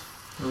bloodied.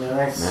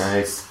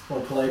 Nice.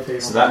 Well played,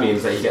 people. So that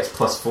means that he gets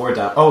 +4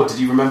 damage. Oh, did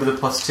you remember the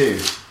 +2?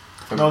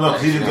 No,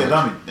 because he didn't get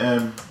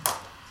damage.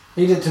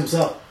 He did it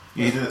himself.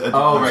 He did it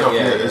Oh, right, himself,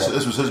 yeah.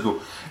 This was his go.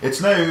 It's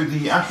now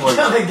the acolyte.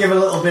 Can't they give a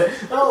little bit?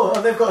 Oh,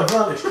 they've got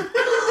advantage. This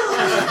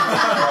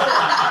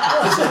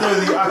is now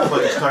the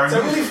acolyte's turn.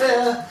 Totally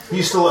fair.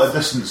 He's still at a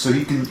distance, so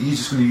he's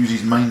just going to use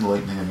his mind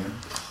lightning again.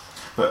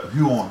 But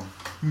who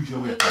shall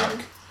we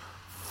attack?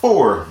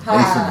 4.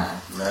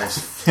 Ha. Nice.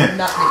 Nathan.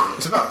 Not me.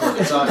 It's about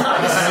bloody time.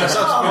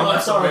 Oh,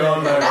 sorry.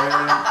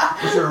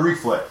 What's your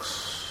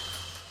reflex?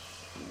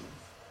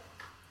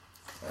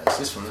 It's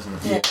this one, isn't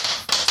it? Yeah.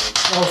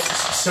 Oh,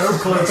 so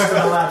close to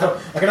the laptop.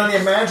 I can only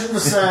imagine the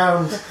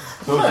sound.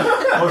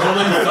 What's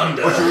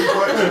your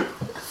reflex?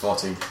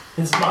 14.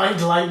 His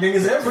mind lightning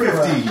is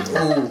everywhere.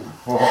 15.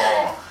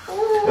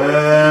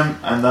 Oh.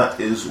 And that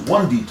is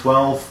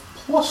 1d12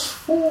 plus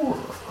 4.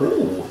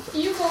 Oh.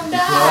 You go Well,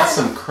 that's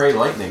some cray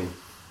lightning.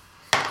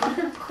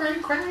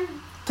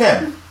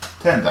 10.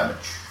 10 damage.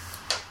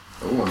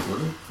 Oh, I'm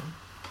bloody.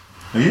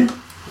 Are you?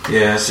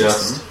 Yeah,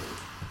 just.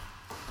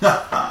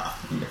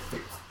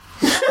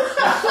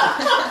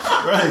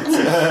 Right.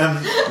 Now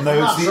I'm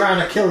not it's trying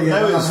to kill you,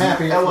 now but I'm it's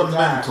happy the if you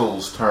die.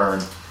 elemental's turn.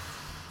 Oh,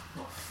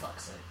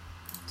 fuck's sake.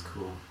 It's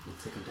cool. We'll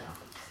take him down.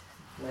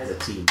 As a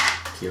team,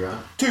 Kira.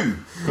 2.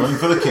 Going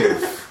for the cave.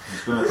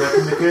 He's going to attack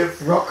in the cave.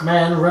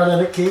 Rockman running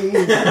a key.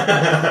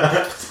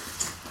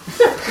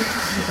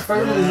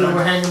 Apparently you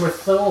were hanging with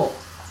Thor.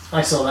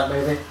 I saw that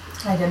movie.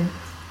 I didn't.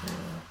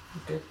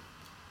 Good.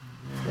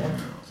 Yeah.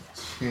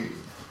 Okay.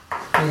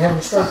 Are you having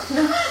a stroke?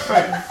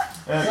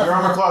 Your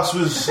armor class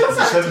was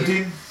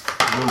 17.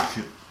 Oh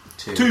shit.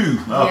 2.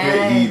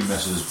 Okay, he Yes.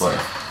 misses by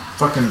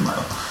fucking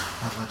mile.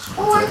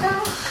 Oh, I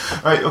know.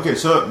 Right, okay,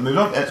 so moving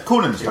on. It's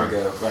Conan's Here we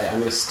turn. go. Right, I'm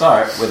going to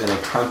start with an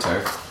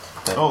encounter.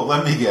 Oh,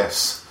 let me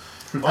guess.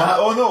 Oh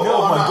no!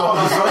 Oh my god!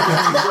 He's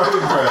dragon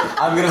breath.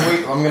 I'm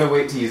gonna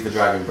wait to use the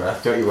dragon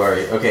breath. Don't you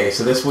worry. Okay,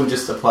 so this one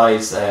just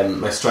applies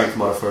my strength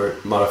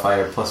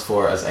modifier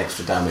 +4 as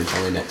extra damage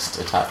on the next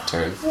attack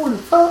turn. So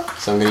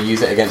I'm gonna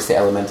use it against the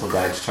elemental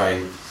guy to try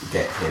and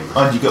get him.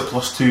 And you get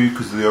 +2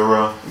 because of the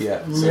aura.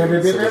 Yeah. So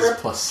this is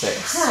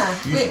 +6. Huh.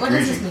 Wait, what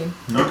does this mean?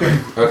 Okay.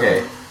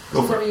 Okay.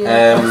 Go for it.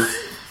 I'm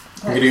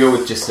gonna go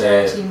with just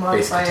a Team basic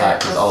modifier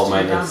attack because all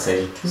plus mine are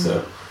the 2 same.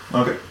 So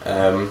Okay.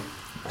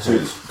 So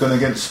it's going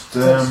against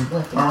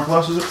armor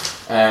class, is it?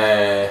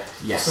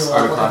 yes, So,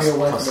 armor whatever class your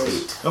weapon +8.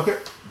 is. Okay.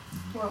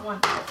 What one?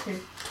 2.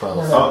 12.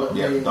 No, Oh,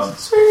 yeah, done.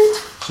 So,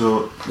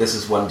 This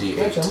is 1d8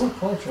 Actually, I'm not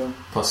quite sure.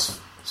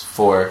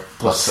 +4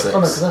 +6. Oh no,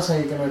 because that's how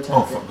you're going to attack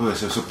oh it. fuck this.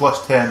 So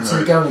 +10. So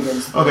you're going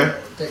against the Okay.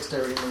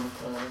 dexterity and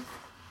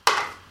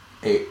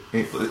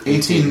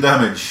 18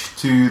 damage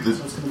to the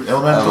so it's gonna be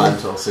elemental.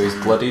 Elemental. So he's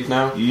bloodied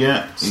now.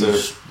 Yeah, So-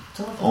 he's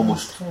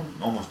almost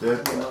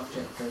dead.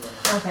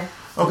 Okay.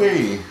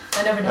 Okay,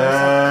 I never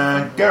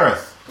noticed.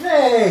 Gareth.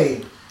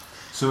 Yay!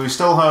 So we've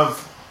got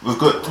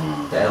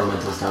The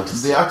elemental's down to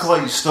the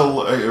acolyte's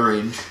still out of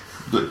range.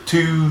 We've got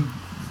 2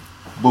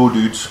 bow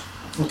dudes.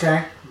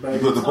 Okay.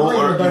 You've got the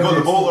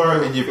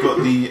bolter, and you've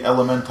got the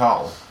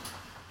elemental.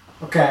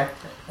 Okay.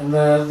 And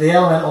the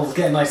elemental's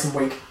getting nice and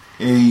weak.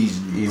 He's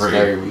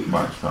very pretty weak.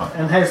 much not.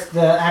 And how's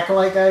the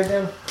acolyte guy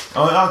doing?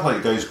 Oh, the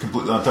acolyte guy's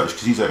completely untouched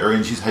because he's out of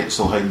range. He's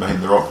still hiding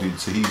behind the rock dude,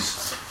 so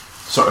he's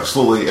sort of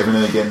slowly, every now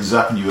and again,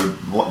 zapping you with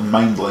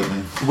mind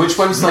lightning. Which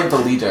one's like the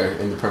leader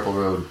in the purple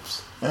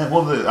robes?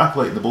 Well, the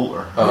acolyte and the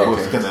bolter Oh, are both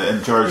okay. kind of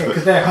in charge, Yeah, but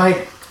because they're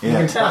hiding. You yeah.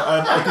 can tell.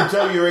 I can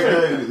tell you right now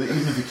that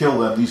even if you kill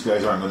them, these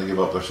guys aren't going to give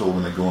up their soul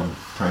when they go and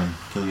try and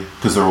kill you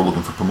because they're all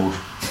looking for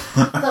promotion.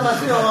 No, I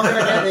feel I'm going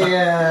to get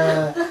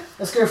the...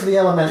 let's go for the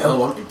elemental.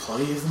 want to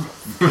play of them.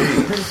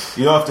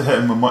 You don't have to hit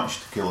him with much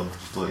to kill him,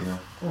 just to let you know.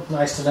 Oh,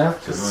 nice to know.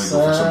 Because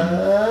I'm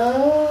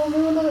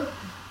going to go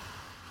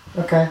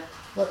for Okay.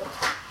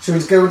 Should we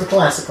just go with the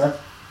classic then?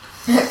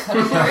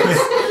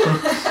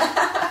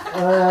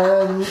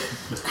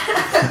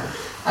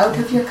 Out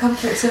of your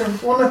comfort zone.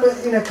 Well, no,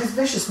 but because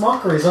Vicious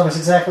Mockery is almost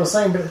exactly the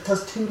same, but it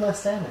does 2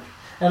 less damage.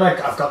 And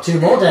I've got 2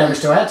 more damage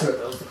to add to it.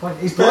 That was the point.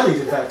 He's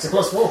bloodied, in fact. It's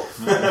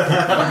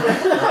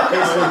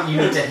 +4. You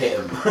need to hit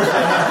him.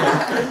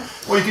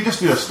 Well, you can just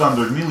do a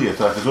standard melee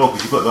attack as well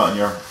because you've got that on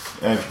your.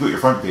 If you've got your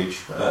front page.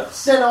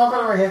 That's No, I've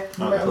got it right here.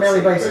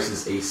 Melee basic.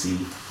 versus AC. Is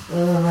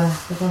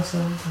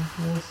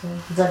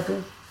that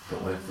good?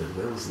 But what if the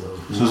will's low?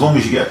 So as long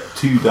as you get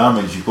 2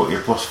 damage, you've got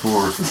your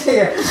 +4s.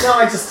 Yeah. No,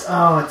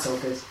 it's all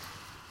good.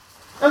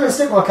 I'm going to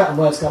stick my cut and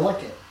words, 'cause I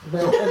like it.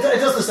 But it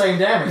does the same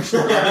damage. So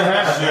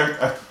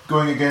you're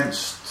going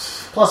against.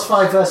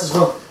 +5 versus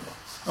will.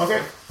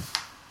 Okay.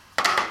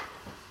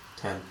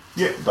 10.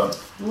 Yeah, done.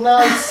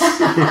 Nice.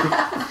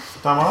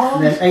 Damn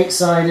And then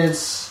 8-sided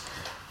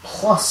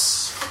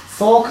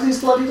 +4 because he's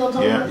bloodied on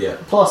top Yeah. of it? Yeah.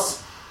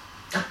 Plus.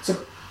 So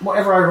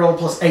whatever I roll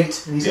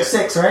 +8, and he's Yeah. at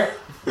 6, right?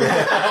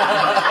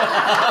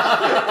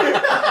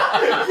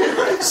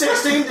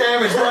 16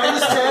 damage,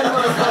 -10,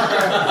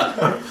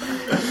 motherfucker.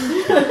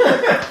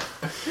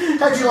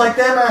 How'd you like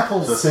them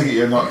apples? So I take it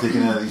you're not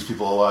taking any of these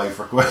people alive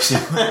for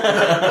question.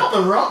 Not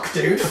the rock,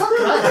 dude. Fuck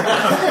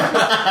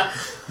that.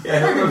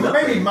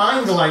 Maybe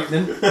mind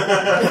lightning.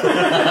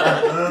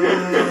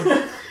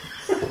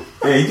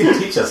 Yeah, you can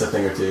teach us a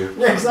thing or two.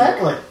 Yeah,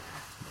 exactly.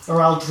 Or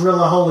I'll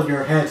drill a hole in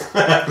your head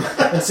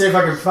and see if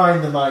I can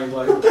find the mind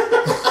lightning.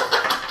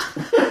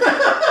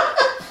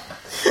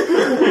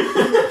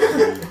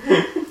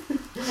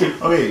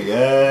 Okay,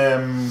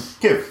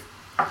 Kiv.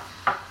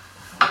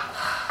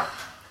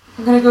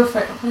 I'm gonna go for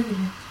it. What have you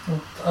done?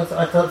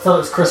 I thought it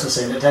was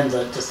Christmassy and it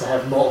tended just to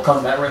have Mortal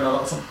Kombat written on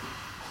it or something.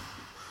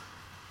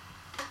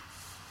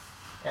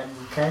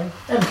 MK?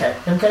 It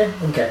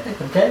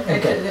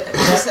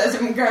just says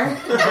MK.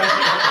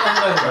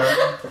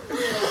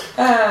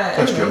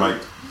 Test your Anyway.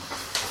 mic.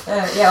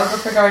 Yeah, I'll go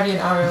for Guardian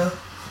Arrow.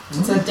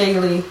 It's a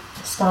daily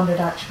standard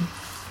action.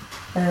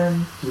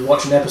 You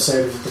watch an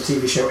episode of the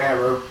TV show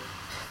Arrow.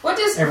 What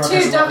does Everyone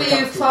has a lot of 2W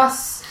comfort.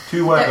 plus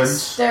 2 weapons.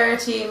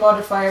 dexterity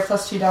modifier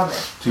plus 2 damage?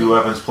 2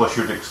 weapons plus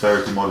your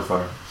dexterity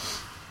modifier.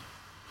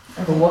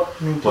 But what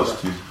do you mean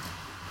Plus 2.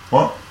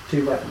 What?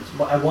 2 weapons?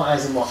 What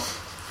as in what?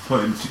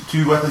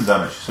 2 weapon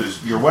damage. So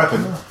it's your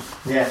weapon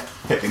Yeah.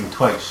 hitting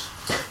twice.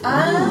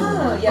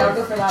 Ah, yeah, I'll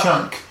go for that one.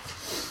 Chunk.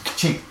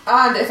 Chink.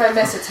 And if I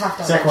miss, it's half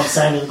damage. Second one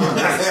sounding good.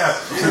 Yeah. As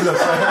soon as I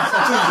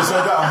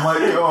said that, I'm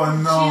like, oh Choose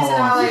an no.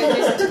 ally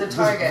adjacent to the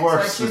target, so I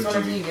worse choose than one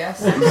of G. you, yes.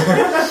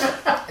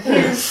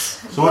 Who's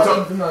So what's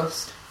bloodied up? the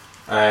most?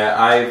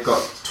 I've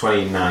got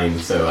 29,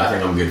 so I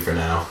think I'm good for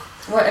now.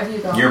 What have you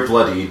got? You're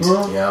bloodied.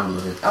 Yeah, I'm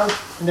bloody.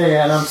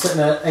 Yeah, and I'm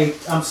sitting at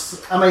 8. I'm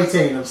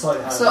 18, I'm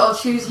slightly higher. So I'll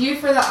choose you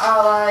for the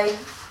ally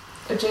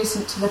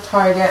adjacent to the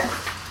target.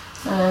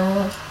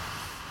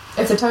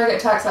 If the target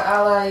attacks that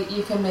ally,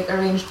 you can make a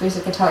ranged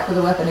basic attack with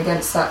a weapon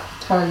against that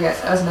target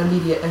as an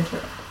immediate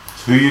interrupt.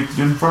 So who are you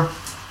doing for?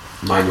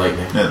 Mind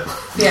lightning. Yeah.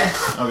 Yeah.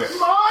 Okay.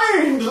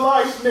 Mind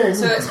lightning!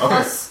 So it's Okay.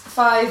 plus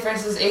 5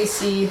 versus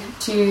AC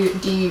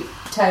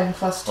 2d10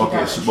 plus 2 Okay,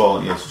 damage. so,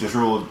 well, yes, just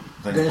roll a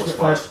thing Go plus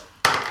first.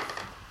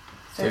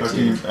 5.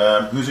 13.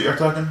 Who's it you're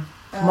attacking?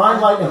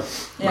 Mind lightning.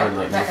 Yeah, Mind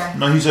lightning. that guy.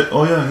 No, he's at.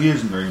 Oh, yeah, he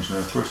is in range now.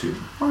 Of course he is.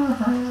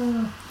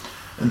 And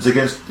it's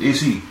against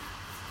AC.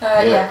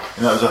 Yeah.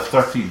 And that was a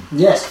 13.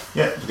 Yes.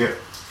 Yeah, it's okay.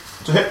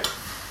 It's a hit.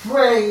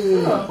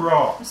 Hooray! Oh.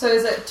 Raw. So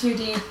is it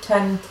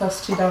 2d10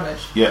 plus 2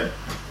 damage? Yeah.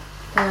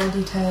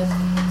 D10.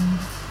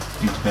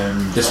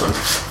 D10. This one.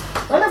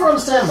 I never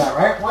understand that,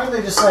 right? Why do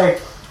they just say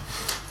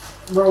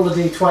roll a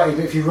d20,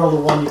 but if you roll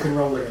a 1, you can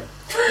roll again?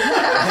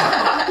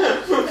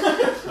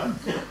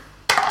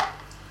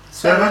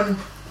 7.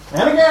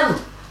 And again!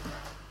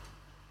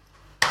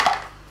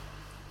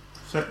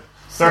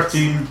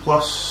 13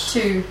 plus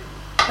 2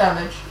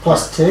 damage.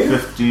 Plus 2,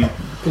 15.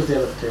 because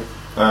the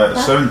other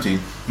 2. 17.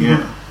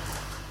 Yeah.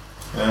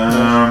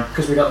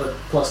 Because we got the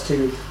plus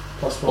 2,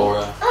 plus 4.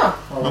 Or,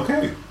 Oh,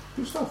 Okay.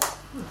 Good stuff.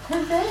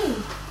 hooray.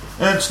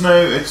 And it's now,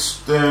 it's,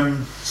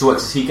 so what,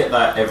 does he get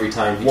that every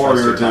time he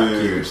Warrior tries to attack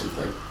do- you or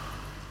something?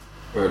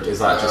 Or is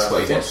that just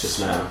what he gets just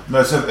now?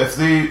 no, so if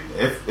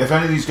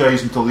any of these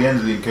guys until the end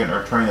of the encounter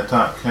are trying to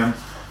attack him,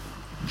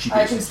 she I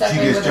gets, can step she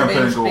in gets with a jump in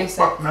and ranged go, basic.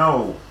 fuck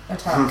no.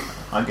 Attack.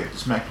 I get to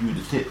smack you in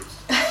the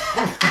tits.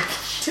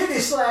 Titty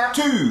slap!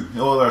 2!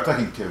 Oh, they're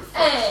attacking Kiv.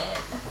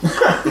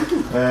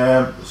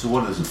 So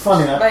what is it?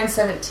 Funny that. Mine's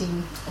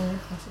 17.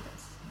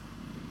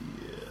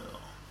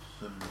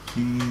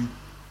 17.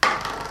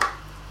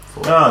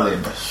 Ah, they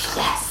miss.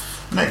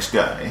 Yes! Next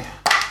guy.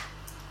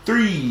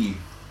 3.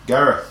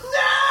 Gareth.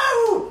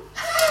 No!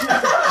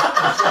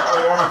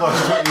 Armor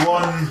class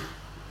 21.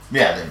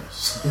 Yeah, they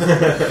miss.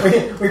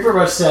 we pretty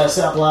much set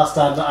up last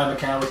time that I'm a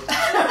coward.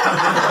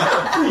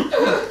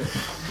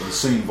 With a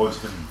singing voice.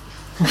 Of him.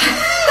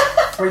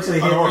 Wait till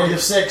you hit Unargued. the age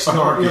of 6,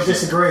 Unargued. you'll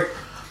disagree.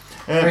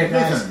 Great,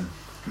 Nathan.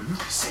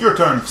 Your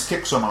turn.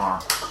 Kick some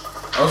arm.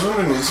 I was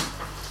wondering, is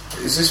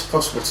this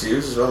possible to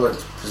use as well, like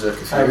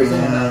Berserker Fury? Everything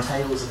about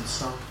tails and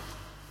song.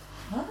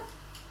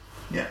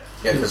 Yeah.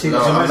 Yeah, because So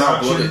no, So I'm this not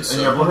action, blooded, and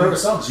so... you're I wrote a blooded.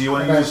 song. So you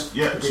want to Okay. use.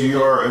 Yeah, so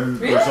you're in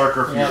Really?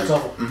 Berserker Fury. Yeah, it's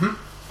awful. Mhm.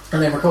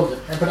 And they recorded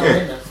it and put it on Yeah. the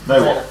internet. Now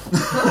what? Later.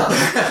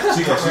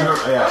 So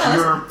yeah, so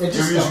you're It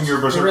just using stops. your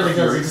It Berserker really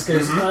does. Fury It just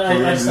goes. for I the end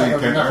just of the think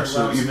encounter. nothing So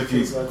else even if you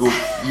these words. go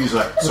use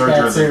that It's a surge,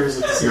 bad then series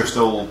of you're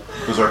still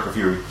Berserker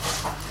Fury.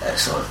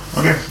 Excellent.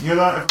 Okay, you hear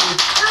that?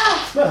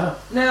 everybody?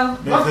 No.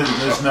 Nathan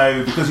is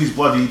now, because he's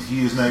bloodied,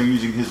 he is now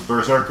using his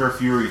Berserker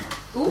Fury.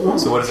 Ooh.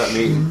 So what does that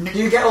mean? Do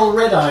you get all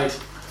red-eyed?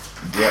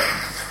 Yeah.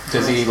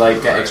 Does he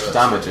like get extra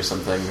damage or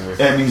something? Or?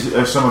 It means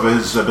some of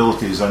his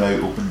abilities are now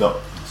opened up,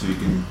 so he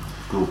can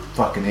go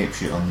fucking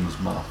apeshit on these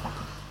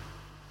motherfuckers.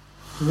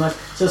 Nice.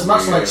 So it's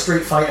much like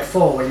Street Fighter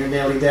 4 when you're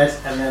nearly dead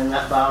and then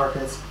that bar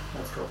appears.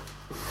 That's cool.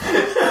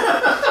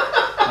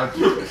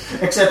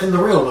 Except in the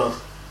real world.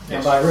 Yes.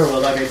 And by real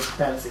world I mean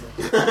fantasy.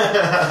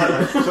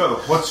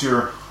 So, what's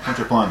your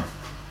plan?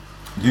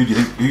 Who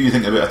do you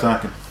think about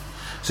attacking?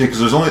 See, because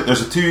there's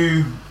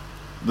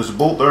a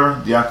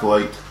bolter, the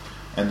acolyte,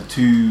 and the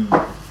 2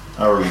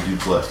 arrowy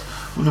dudes left.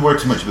 Wouldn't worry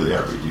too much about the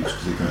arrowy dudes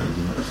because they kind of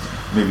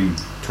maybe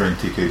try and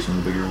take out some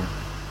of the bigger ones.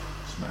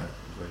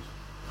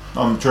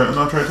 I'm not trying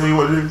to tell you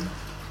what to do.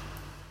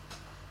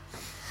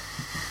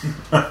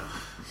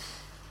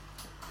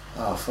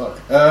 Oh, fuck.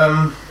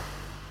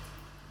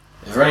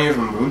 Is there any of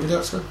them wounded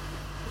actually?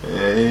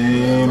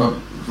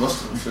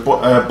 Most of them should.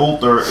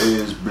 Bolter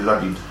is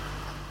bloodied.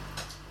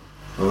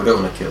 Well, we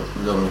don't want to kill.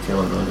 We don't want to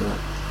kill him, though, do we?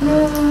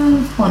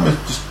 Let me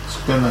just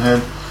spin the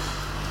head.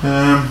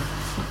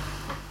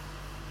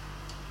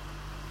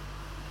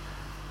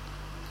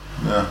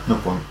 No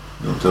point.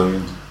 Don't tell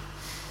you.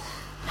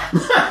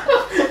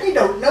 You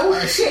don't know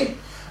shit.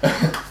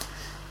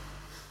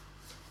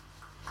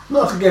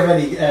 Not to give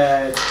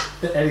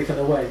anything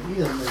away. He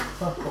doesn't know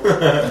fuck all.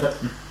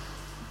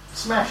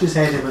 Smash his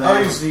head in with I'll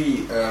that. use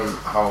the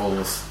Howl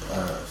of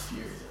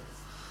Fury.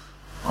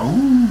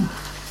 Oh.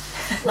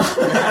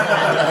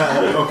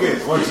 Okay,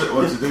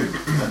 what's it do?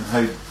 And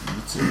how?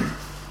 What's it?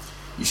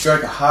 You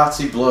strike a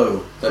hearty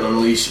blow, then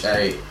unleash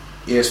a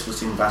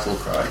ear-splitting battle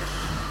cry.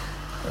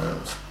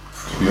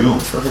 Cool.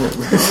 Wasn't it?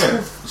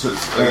 Okay, so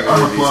it's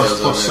armor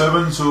plus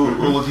 7, so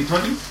roll a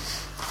d20.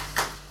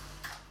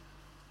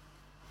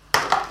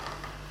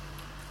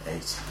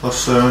 8. Plus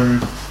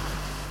 7.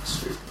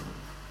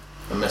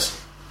 I missed.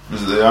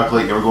 Is it the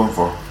acolyte you were going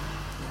for?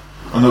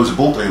 Oh no, it was a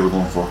bolter you were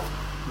going for.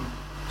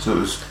 So it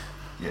was.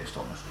 Yeah,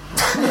 still missed.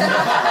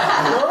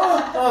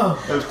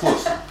 It was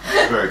close.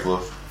 Very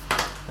close.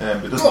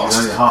 But it doesn't do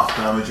any half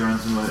damage or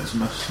anything when it's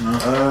missed,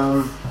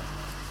 no?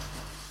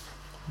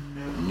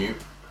 Nope.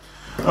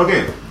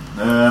 Okay.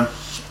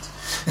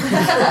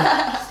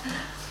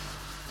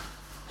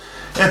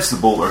 It's the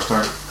bolter's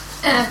turn.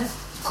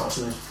 Of course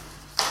it is.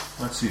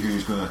 Let's see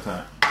who's going to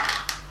attack.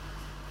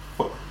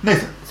 What?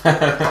 Nathan.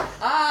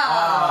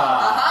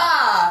 Aha!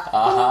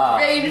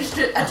 Ranged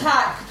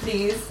attack,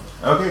 please.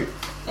 Okay.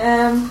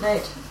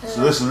 Right.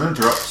 So this is an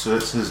interrupt, so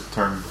it's his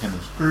turn kind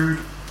of screwed.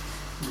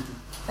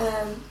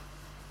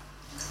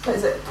 What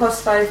is it?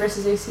 +5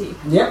 versus AC.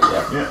 Yep.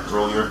 Yeah,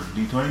 roll your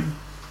d20.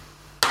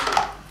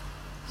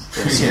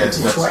 Yeah,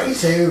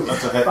 22.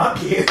 That's a hit.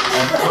 Fuck you.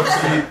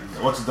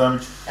 What's the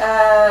damage?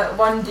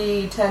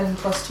 1d10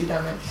 plus 2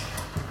 damage.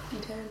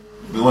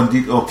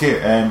 D10. Okay,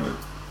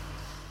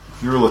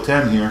 if you roll a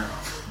 10 here,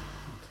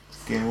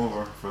 game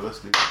over for this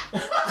dude.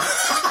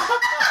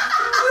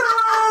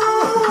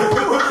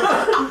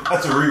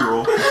 That's a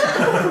reroll.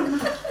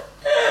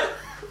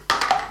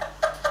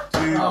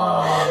 2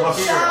 plus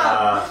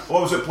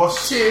what was it?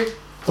 Plus 2.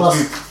 plus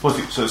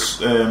 2. So it's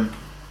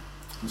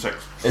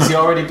 6. Is he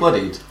already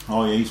bloodied?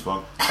 Oh yeah, he's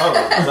fucked. Oh,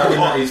 does that mean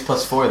that he's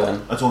 +4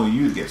 then? That's only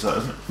you that gets that,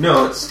 isn't it?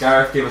 No, it's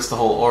Gareth gave us the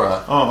whole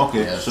aura. Oh,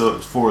 okay. Yeah. So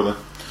it's 4 then.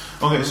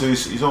 Okay, so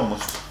he's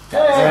almost.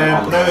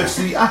 Yeah, Now it's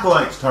the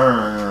acolyte's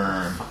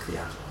turn. Fuck the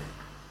acolyte.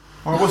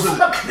 Or was it?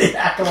 Fuck the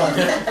acolyte.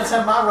 That's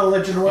how my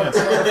religion works.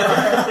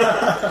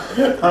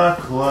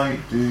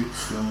 Acolyte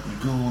dude's going to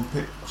go and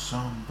pick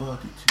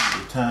somebody to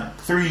attack.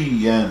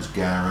 3 ends,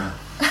 Gareth.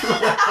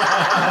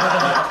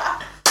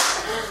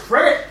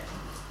 Bring it.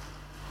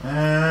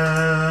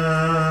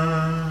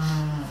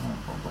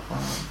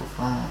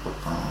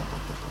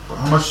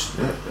 How much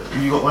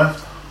you got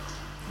left?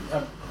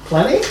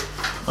 Plenty?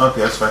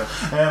 Okay, that's fine.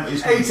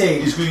 He's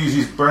 18. He's going to use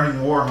his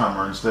burning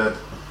warhammer instead.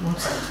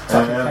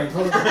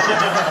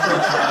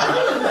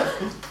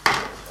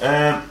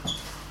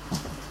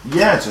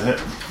 Yeah, it's a hit.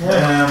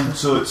 Yeah.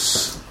 So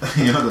it's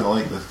you're not going to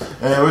like this.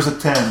 Where's a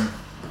 10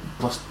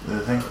 plus the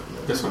thing?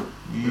 This one?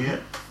 Yeah,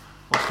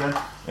 plus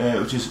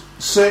 10, which is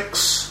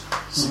 6.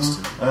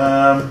 16.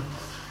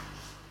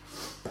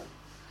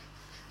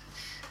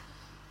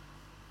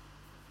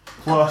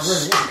 Really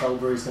is a cold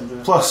breeze can do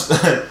it. Plus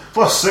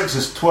 6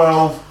 is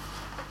 12.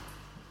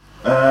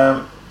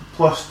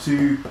 Plus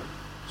 2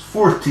 is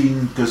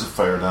 14 because of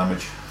fire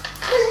damage.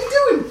 What are you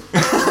doing?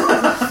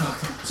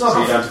 So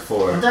you're down to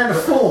 4. I'm down to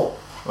 4.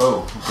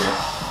 Oh, okay.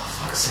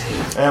 Fuck's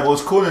sake. Well,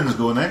 it's Conan's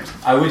go next.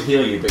 I would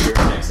heal you, but you're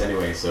next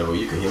anyway, so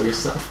you can heal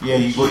yourself. Yeah,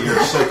 you got your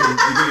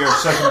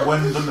second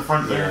wind on the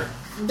front there.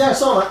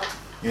 That's all right.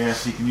 Yeah,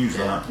 so you can use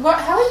that. What?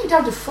 How are you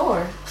down to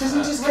 4? Because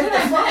you just What get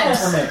did the I fuck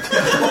miss? out of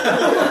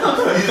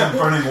me. He's a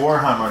burning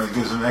warhammer and it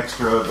gives him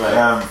extra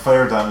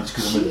fire damage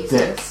because I'm a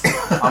dick.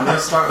 Jesus. I'm going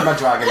to start with my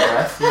dragon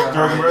breath.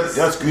 Dragon breath,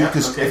 that's good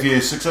because okay. if you're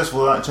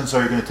successful at that, chances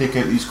are you're going to take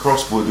out these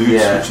crossbow dudes,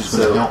 Yeah, which is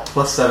going to so help.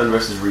 +7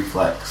 versus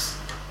reflex.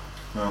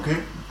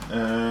 Okay.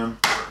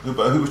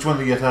 Which one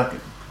are you attacking?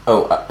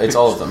 Oh, it's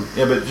all of them.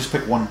 Yeah, but just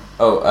pick one.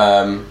 Oh,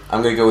 I'm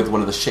going to go with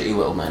one of the shitty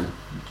little men.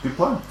 Good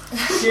plan.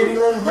 Shitty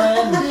little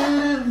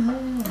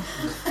man.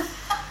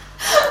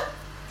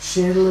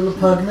 Shitty little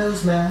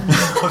pug-nosed man. He's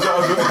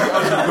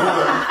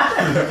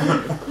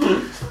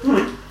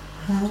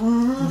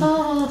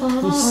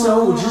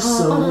so just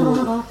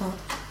so.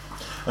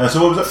 So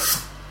what was that?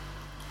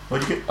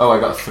 What'd you get? Oh, I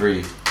got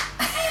 3.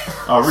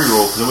 Oh,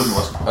 reroll because I wasn't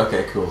listening.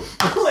 Okay, cool.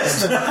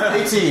 Listen.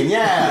 18,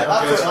 yeah!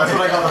 That's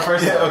what I got the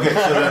first Yeah, time. okay,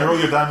 so then roll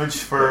your damage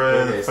for.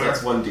 Okay, so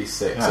that's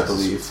 1d6, I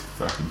believe.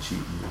 Fucking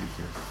cheating, really.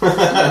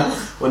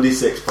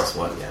 1d6 +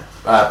 1, yeah.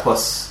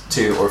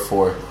 +2 or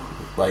 4.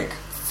 Like,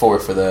 4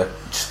 for the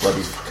just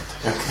bloody fucking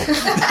thing. Okay.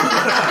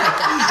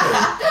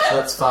 So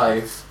that's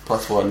 5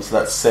 + 1, so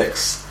that's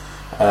 6.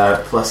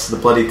 Plus the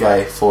bloody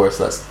guy, 4,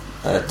 so that's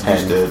 10.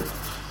 He's dead.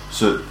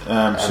 So,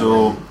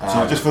 so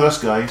then, just for this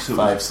guy, so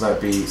 5, so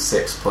that'd be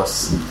 6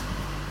 plus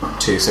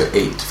 2, so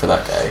 8 for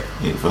that guy.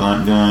 8 for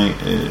that guy.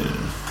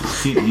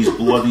 He's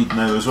bloodied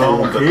now as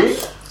well. Okay.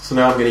 So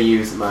now I'm going to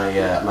use my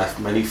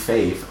my new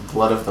fave,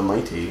 Blood of the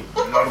Mighty.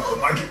 Blood of the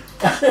Mighty.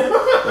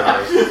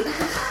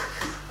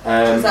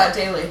 Okay. Is that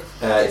daily?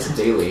 It's a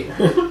daily.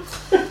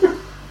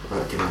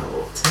 I'll give him a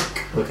little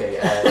tick. Okay,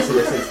 so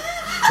this is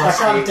I plus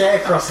can't 8, dare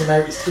cross him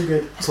out, it's too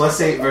good.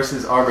 plus 8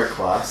 versus armor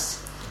class.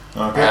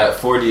 Okay.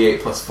 4d8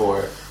 plus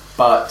 4,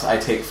 but I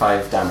take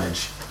 5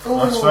 damage.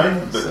 That's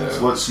fine, but So-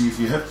 let's see if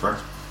you hit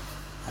first.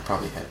 I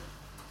probably hit.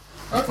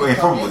 Well, you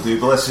probably do,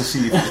 but let's just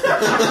see if you hit.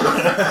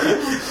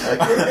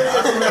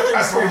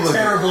 That's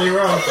terribly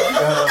wrong.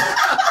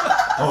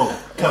 Oh,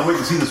 can't wait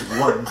to see this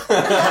one.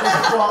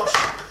 Watch.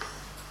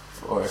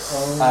 4.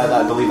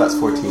 I believe that's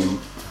 14.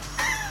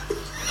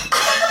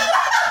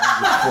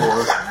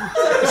 4.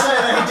 So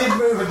he did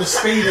move at the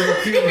speed of the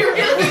You puma. really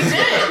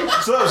did!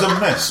 So that was a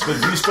miss, but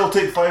do you still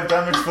take 5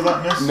 damage for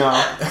that miss? No.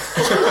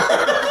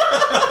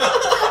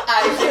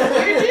 I think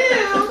you do!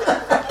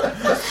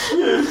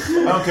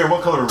 I don't care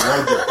what colour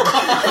red you're.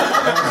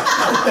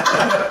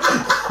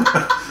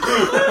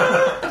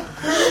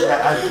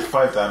 Yeah, I did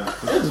 5 damage.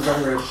 This is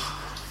very rude.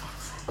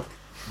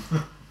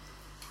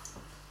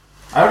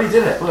 I already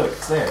did it. Look,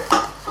 it's there.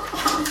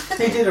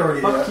 He did already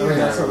do Fuck it. you I mean,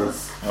 guys.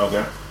 that's all.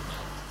 Okay.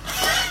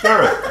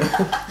 Gareth.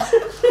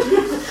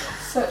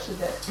 Such a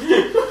dick.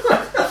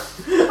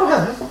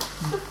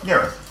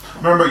 Gareth.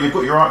 Remember, you've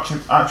got your action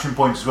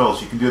points as well,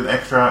 so you can do an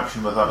extra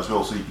action with that as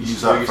well, so you can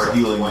use that for yourself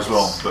healing twice. as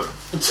well. But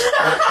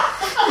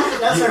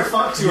That's how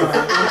fucked you are.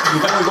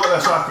 you've only got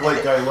this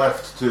acolyte guy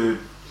left to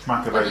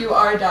smack about. But you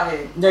are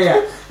dying.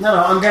 Yeah. No,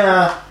 I'm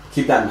gonna.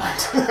 Keep that in mind.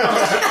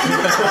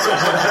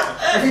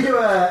 If you do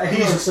a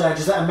healing surge,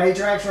 is that a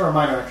major action or a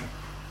minor action?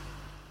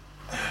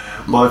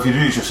 Well, if you do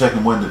use your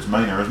second wind, it's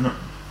minor, isn't it?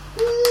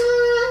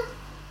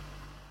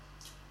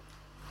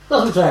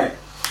 Doesn't say.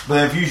 But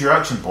then if you use your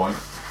action point,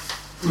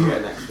 You get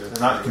an extra. then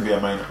that can be a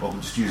minor. Well,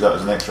 we'll just use that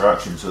as an extra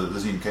action, so that it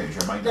doesn't even count as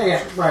your minor.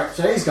 Yeah, right.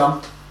 So he's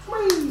gone.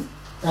 Whee!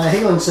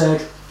 Healing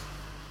surge,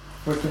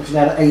 which puts you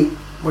down at 8,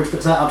 which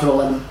puts that up to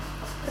 11.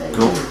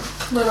 Cool.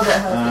 A little bit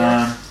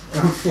healthier.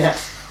 Yeah.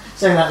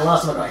 Saying that, the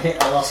last time I got hit,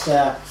 I lost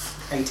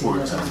 18 or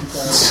 14. something.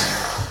 So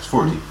It's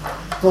 14.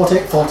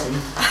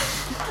 14.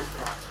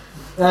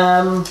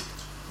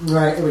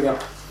 Right, here we go.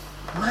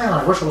 Wow,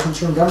 I wish I wasn't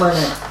chewing gum right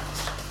now.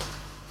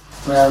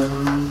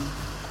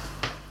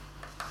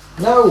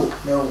 No.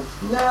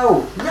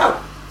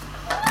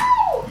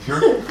 You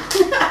sure?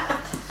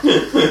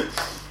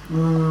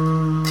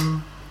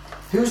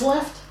 Who's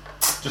left?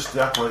 Just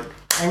the acolyte.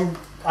 And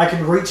I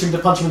can reach him to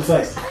punch him in the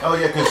face. Oh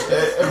yeah, because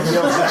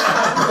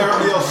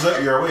everybody else is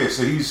out your way,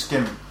 so he's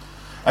and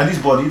he's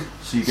bloodied,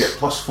 so you get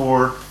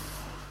 +4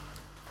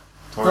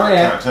 target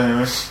attacks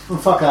anyway. Oh,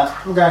 fuck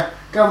that. Okay,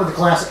 go with the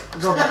classic.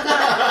 Go back.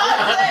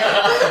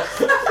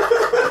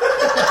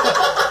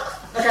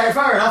 Okay,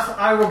 fair enough.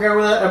 I will go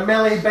with a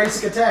melee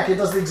basic attack. It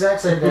does the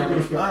exact same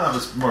damage. Ah,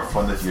 it's more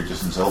fun if you're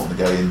just insulting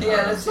the guy and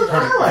Yeah, let's do you're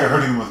that.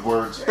 hurting him with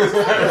words.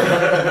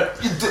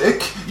 You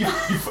dick! You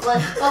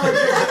like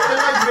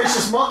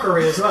vicious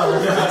mockery as well.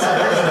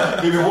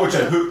 if you watch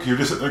a Hook, you're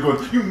just sitting there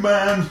going, "You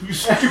man, you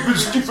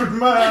stupid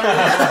man!"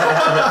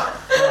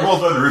 Well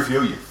done,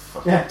 Rufio. You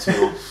fucking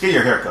tool. Get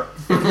your haircut.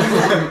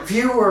 If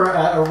you were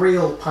a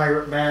real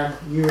pirate man,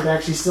 you would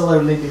actually still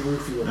only be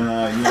Rufio.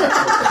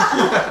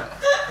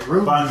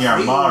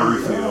 Banyar Ma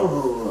Rufio.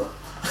 Oh.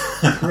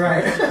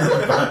 Right.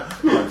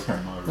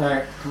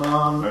 Right, come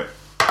on. Right.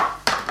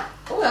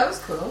 Oh, that was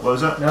cool. What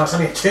was that? No, it's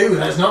only a 2.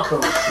 That's not cool.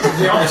 It's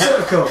the opposite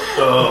of cool.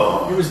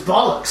 Oh. It was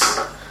bollocks.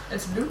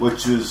 It's blue.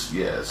 Which is,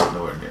 it's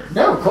nowhere near.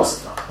 No, of course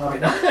it's not. I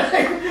mean, I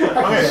can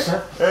get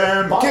that.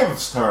 Okay, Bob.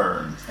 Kiv's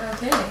turn.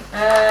 Okay.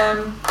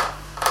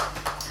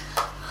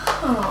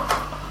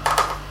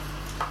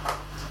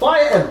 Fly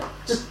at him.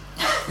 Just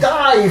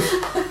dive.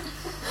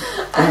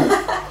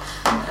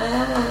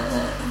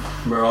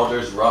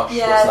 Marauder's Rush.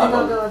 Yeah, I What's think that I'll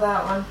one? go with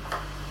that one.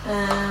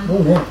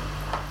 Oh, yeah.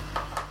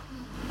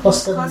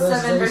 +7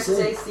 +7 versus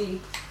AC.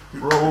 AC.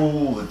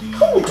 Roll the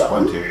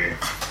D20.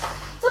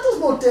 That does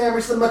more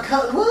damage than my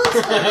cut. What?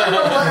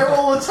 I do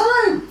all the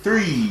time.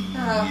 3.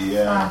 Oh,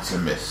 Yeah, fuck. it's a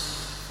miss.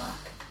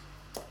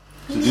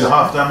 So do you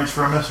half damage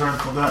for a miss or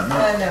anything like that? No.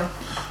 No.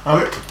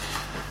 Okay.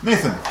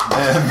 Nathan.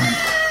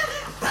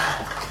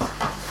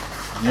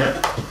 Yeah.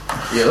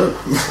 Yeah.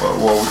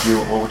 What would you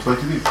like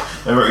to do?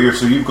 Right here,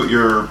 so you've got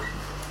you're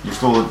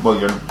still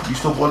you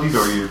still bloodied or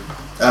are you?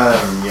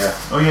 Yeah.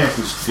 Oh yeah,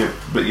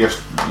 but you're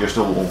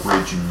still all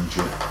raging and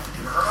shit.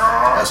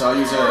 So I'll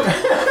use a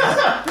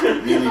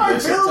melee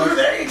basic Filled with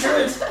attack.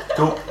 hatred.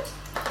 Cool.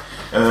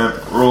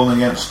 Rolling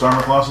against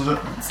armor class, is it?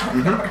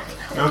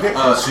 Okay.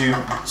 So you,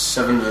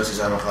 7 versus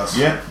armor class.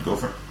 yeah, go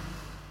for it.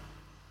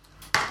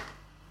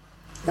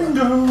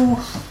 Bingo.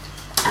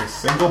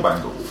 Bingo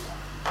bango.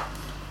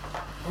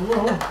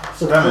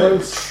 So Damage.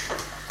 close.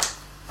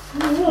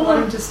 I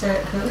want him to stay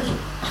at coach. Is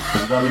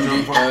the damage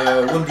on for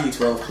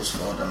 1d12 plus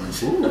 4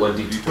 damage. Ooh,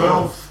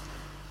 1d12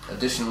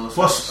 Additional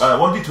plus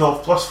effects.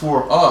 1d12 plus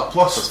 4 Oh,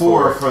 plus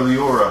 4 for the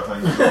aura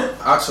thing.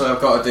 Actually,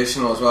 I've got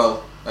additional as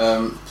well.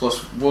 plus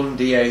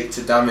 1d8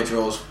 to damage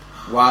rolls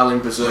while in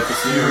Berserker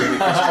Fury.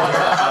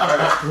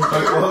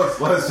 Because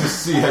Let's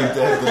just see how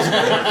dead this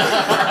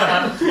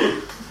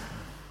is.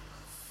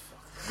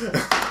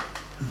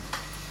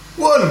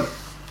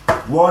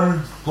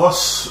 1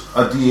 plus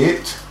a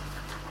d8.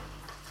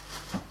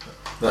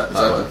 that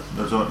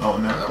There's not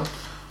in there. no.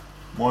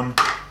 1,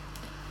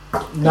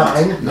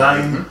 9.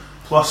 9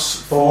 plus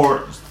 4,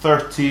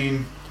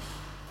 13.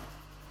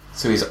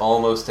 So he's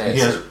almost dead.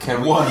 He has So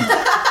can 1. And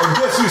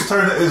guess whose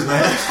turn it is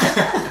next?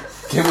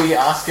 Can we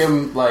ask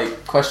him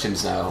like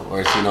questions now,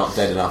 or is he not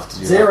dead enough to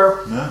do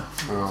 0. No. that?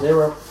 Oh.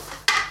 0.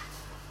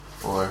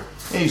 Or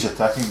He's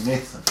attacking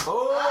Nathan.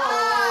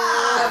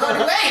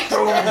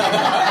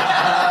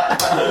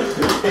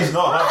 He's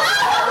not happy.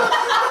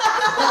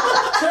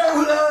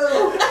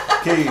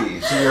 Okay,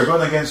 so you're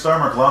going against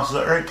armor class, is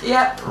that right?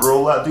 Yep.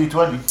 Roll that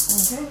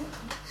d20. Okay.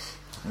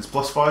 It's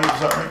plus 5, is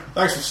that right?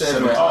 Thanks for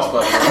saving me.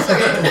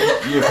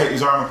 You hit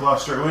his armor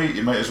class straight away,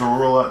 you might as well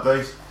roll that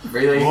dice.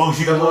 really, As long as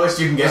you the can- lowest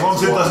you can get. As long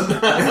as is it one.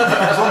 doesn't,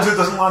 as long as it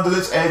doesn't land on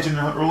its edge and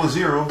roll a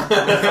 0.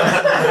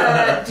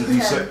 It's a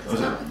d6. Was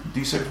it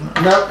d6? Wasn't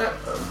it? No.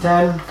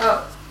 10.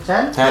 Oh,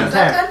 10? 10. is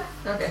that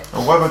 10? Okay.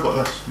 Oh, why have I got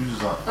this? Who does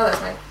that? Oh, that's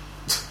fine.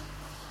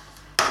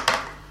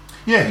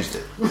 Yeah, he's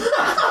dead.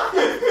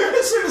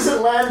 As soon as it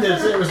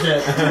landed, it was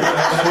dead. I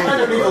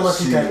don't even look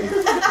at dead.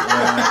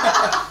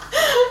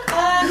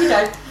 He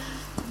died.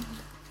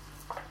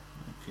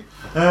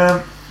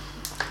 Out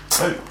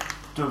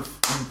of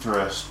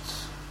interest,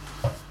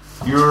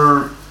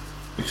 your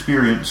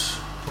experience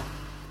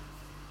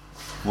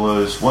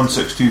was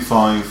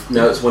 1625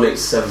 No, it's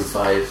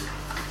 1875.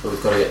 But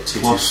we've got to get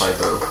plus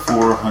 2250.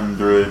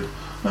 400.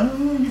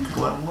 You could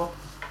level up.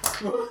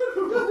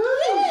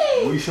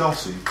 We shall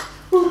see.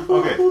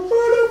 Okay,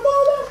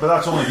 but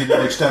that's only if you did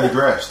an extended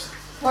rest.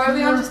 What are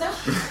we on just now?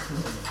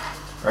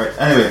 Right.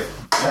 Anyway,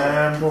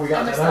 What we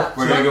got I missed there now? that.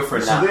 We're going to go for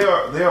a so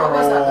nap. they are What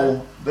was that all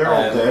then? they're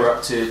all We're dead.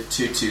 up to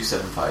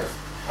 2275.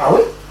 Are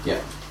we?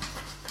 Yeah.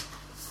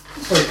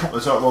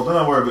 Let's well,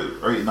 don't worry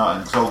about writing that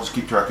in because I'll just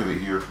keep track of it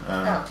here.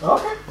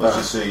 Okay. Let's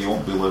just say you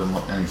won't be living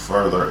any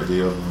further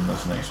today other than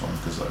this next one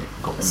because I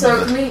got them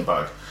So in the me-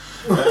 bag.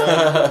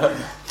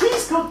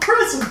 He's got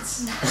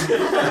presents!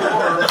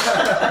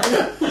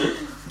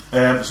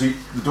 So the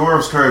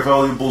dwarves carry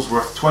valuables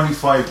worth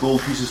 25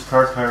 gold pieces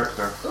per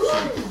character.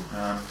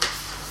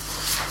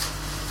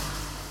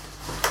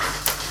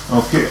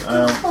 Okay,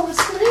 Oh,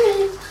 it's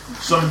sleeping!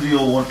 somebody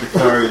will want to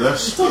carry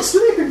this. Stop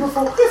sleeping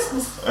before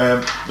Christmas!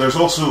 There's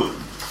also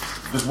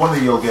just one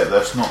of you will get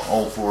this, not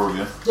all 4 of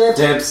you.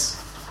 Dibs.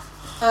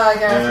 I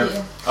guarantee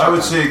you. I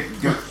would say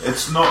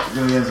it's not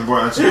going to be anything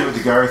important. I'd say give it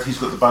to Gareth. He's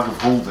got the bag of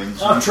holding.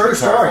 So Oh, you true can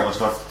carry story. all the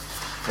stuff.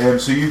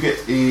 So you get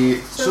a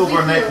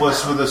silver we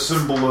necklace heal with a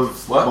symbol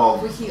of What? well,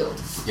 We healed.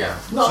 Yeah.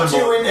 Not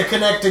Symbol. 2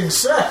 interconnecting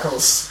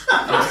circles!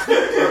 That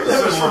was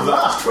symbol from of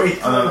last week.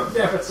 Uh,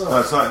 Never saw.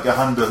 that's like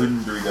Gahanda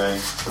Hundri Day,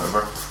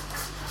 whatever.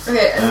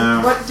 Okay, and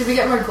Um, what did we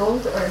get more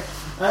gold or?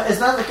 Is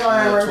that the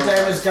guy I wrote down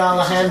as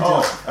Galahand?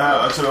 Oh,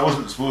 so I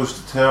wasn't supposed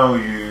to tell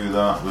you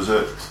that, was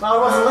it? No, I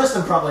wasn't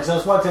listening properly, so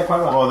it's worked out quite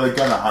well. Oh, the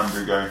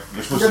Ganahandri guy.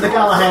 You're supposed Did to the roll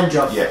Galahand for-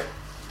 job? Yeah.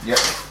 Yep.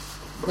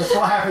 That's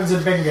what happens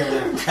in bingo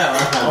now.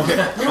 Okay.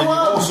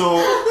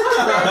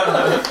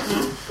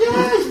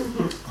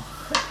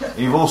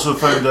 And you've also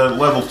found a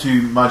level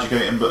 2 magic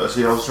item, but I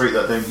say I'll just write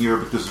that down here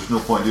because there's no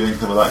point doing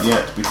anything with that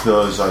yet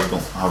because I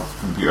don't have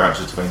computer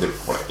access to find out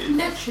what it is.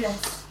 Next.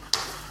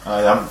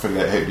 I haven't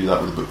figured out how to do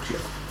that with the books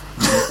yet.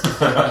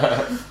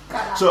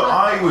 So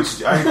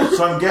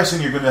I'm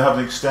guessing you're going to have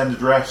an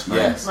extended rest now.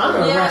 Yes. I'm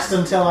going to Yeah. rest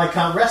until I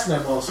can't rest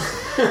no more. So,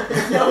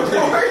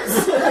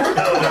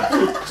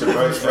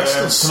 right,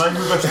 can I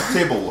move a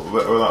table a little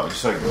bit or that was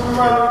second?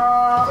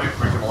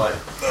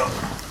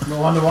 No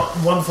wonder what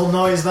wonderful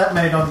noise that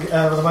made on with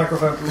the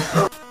microphone.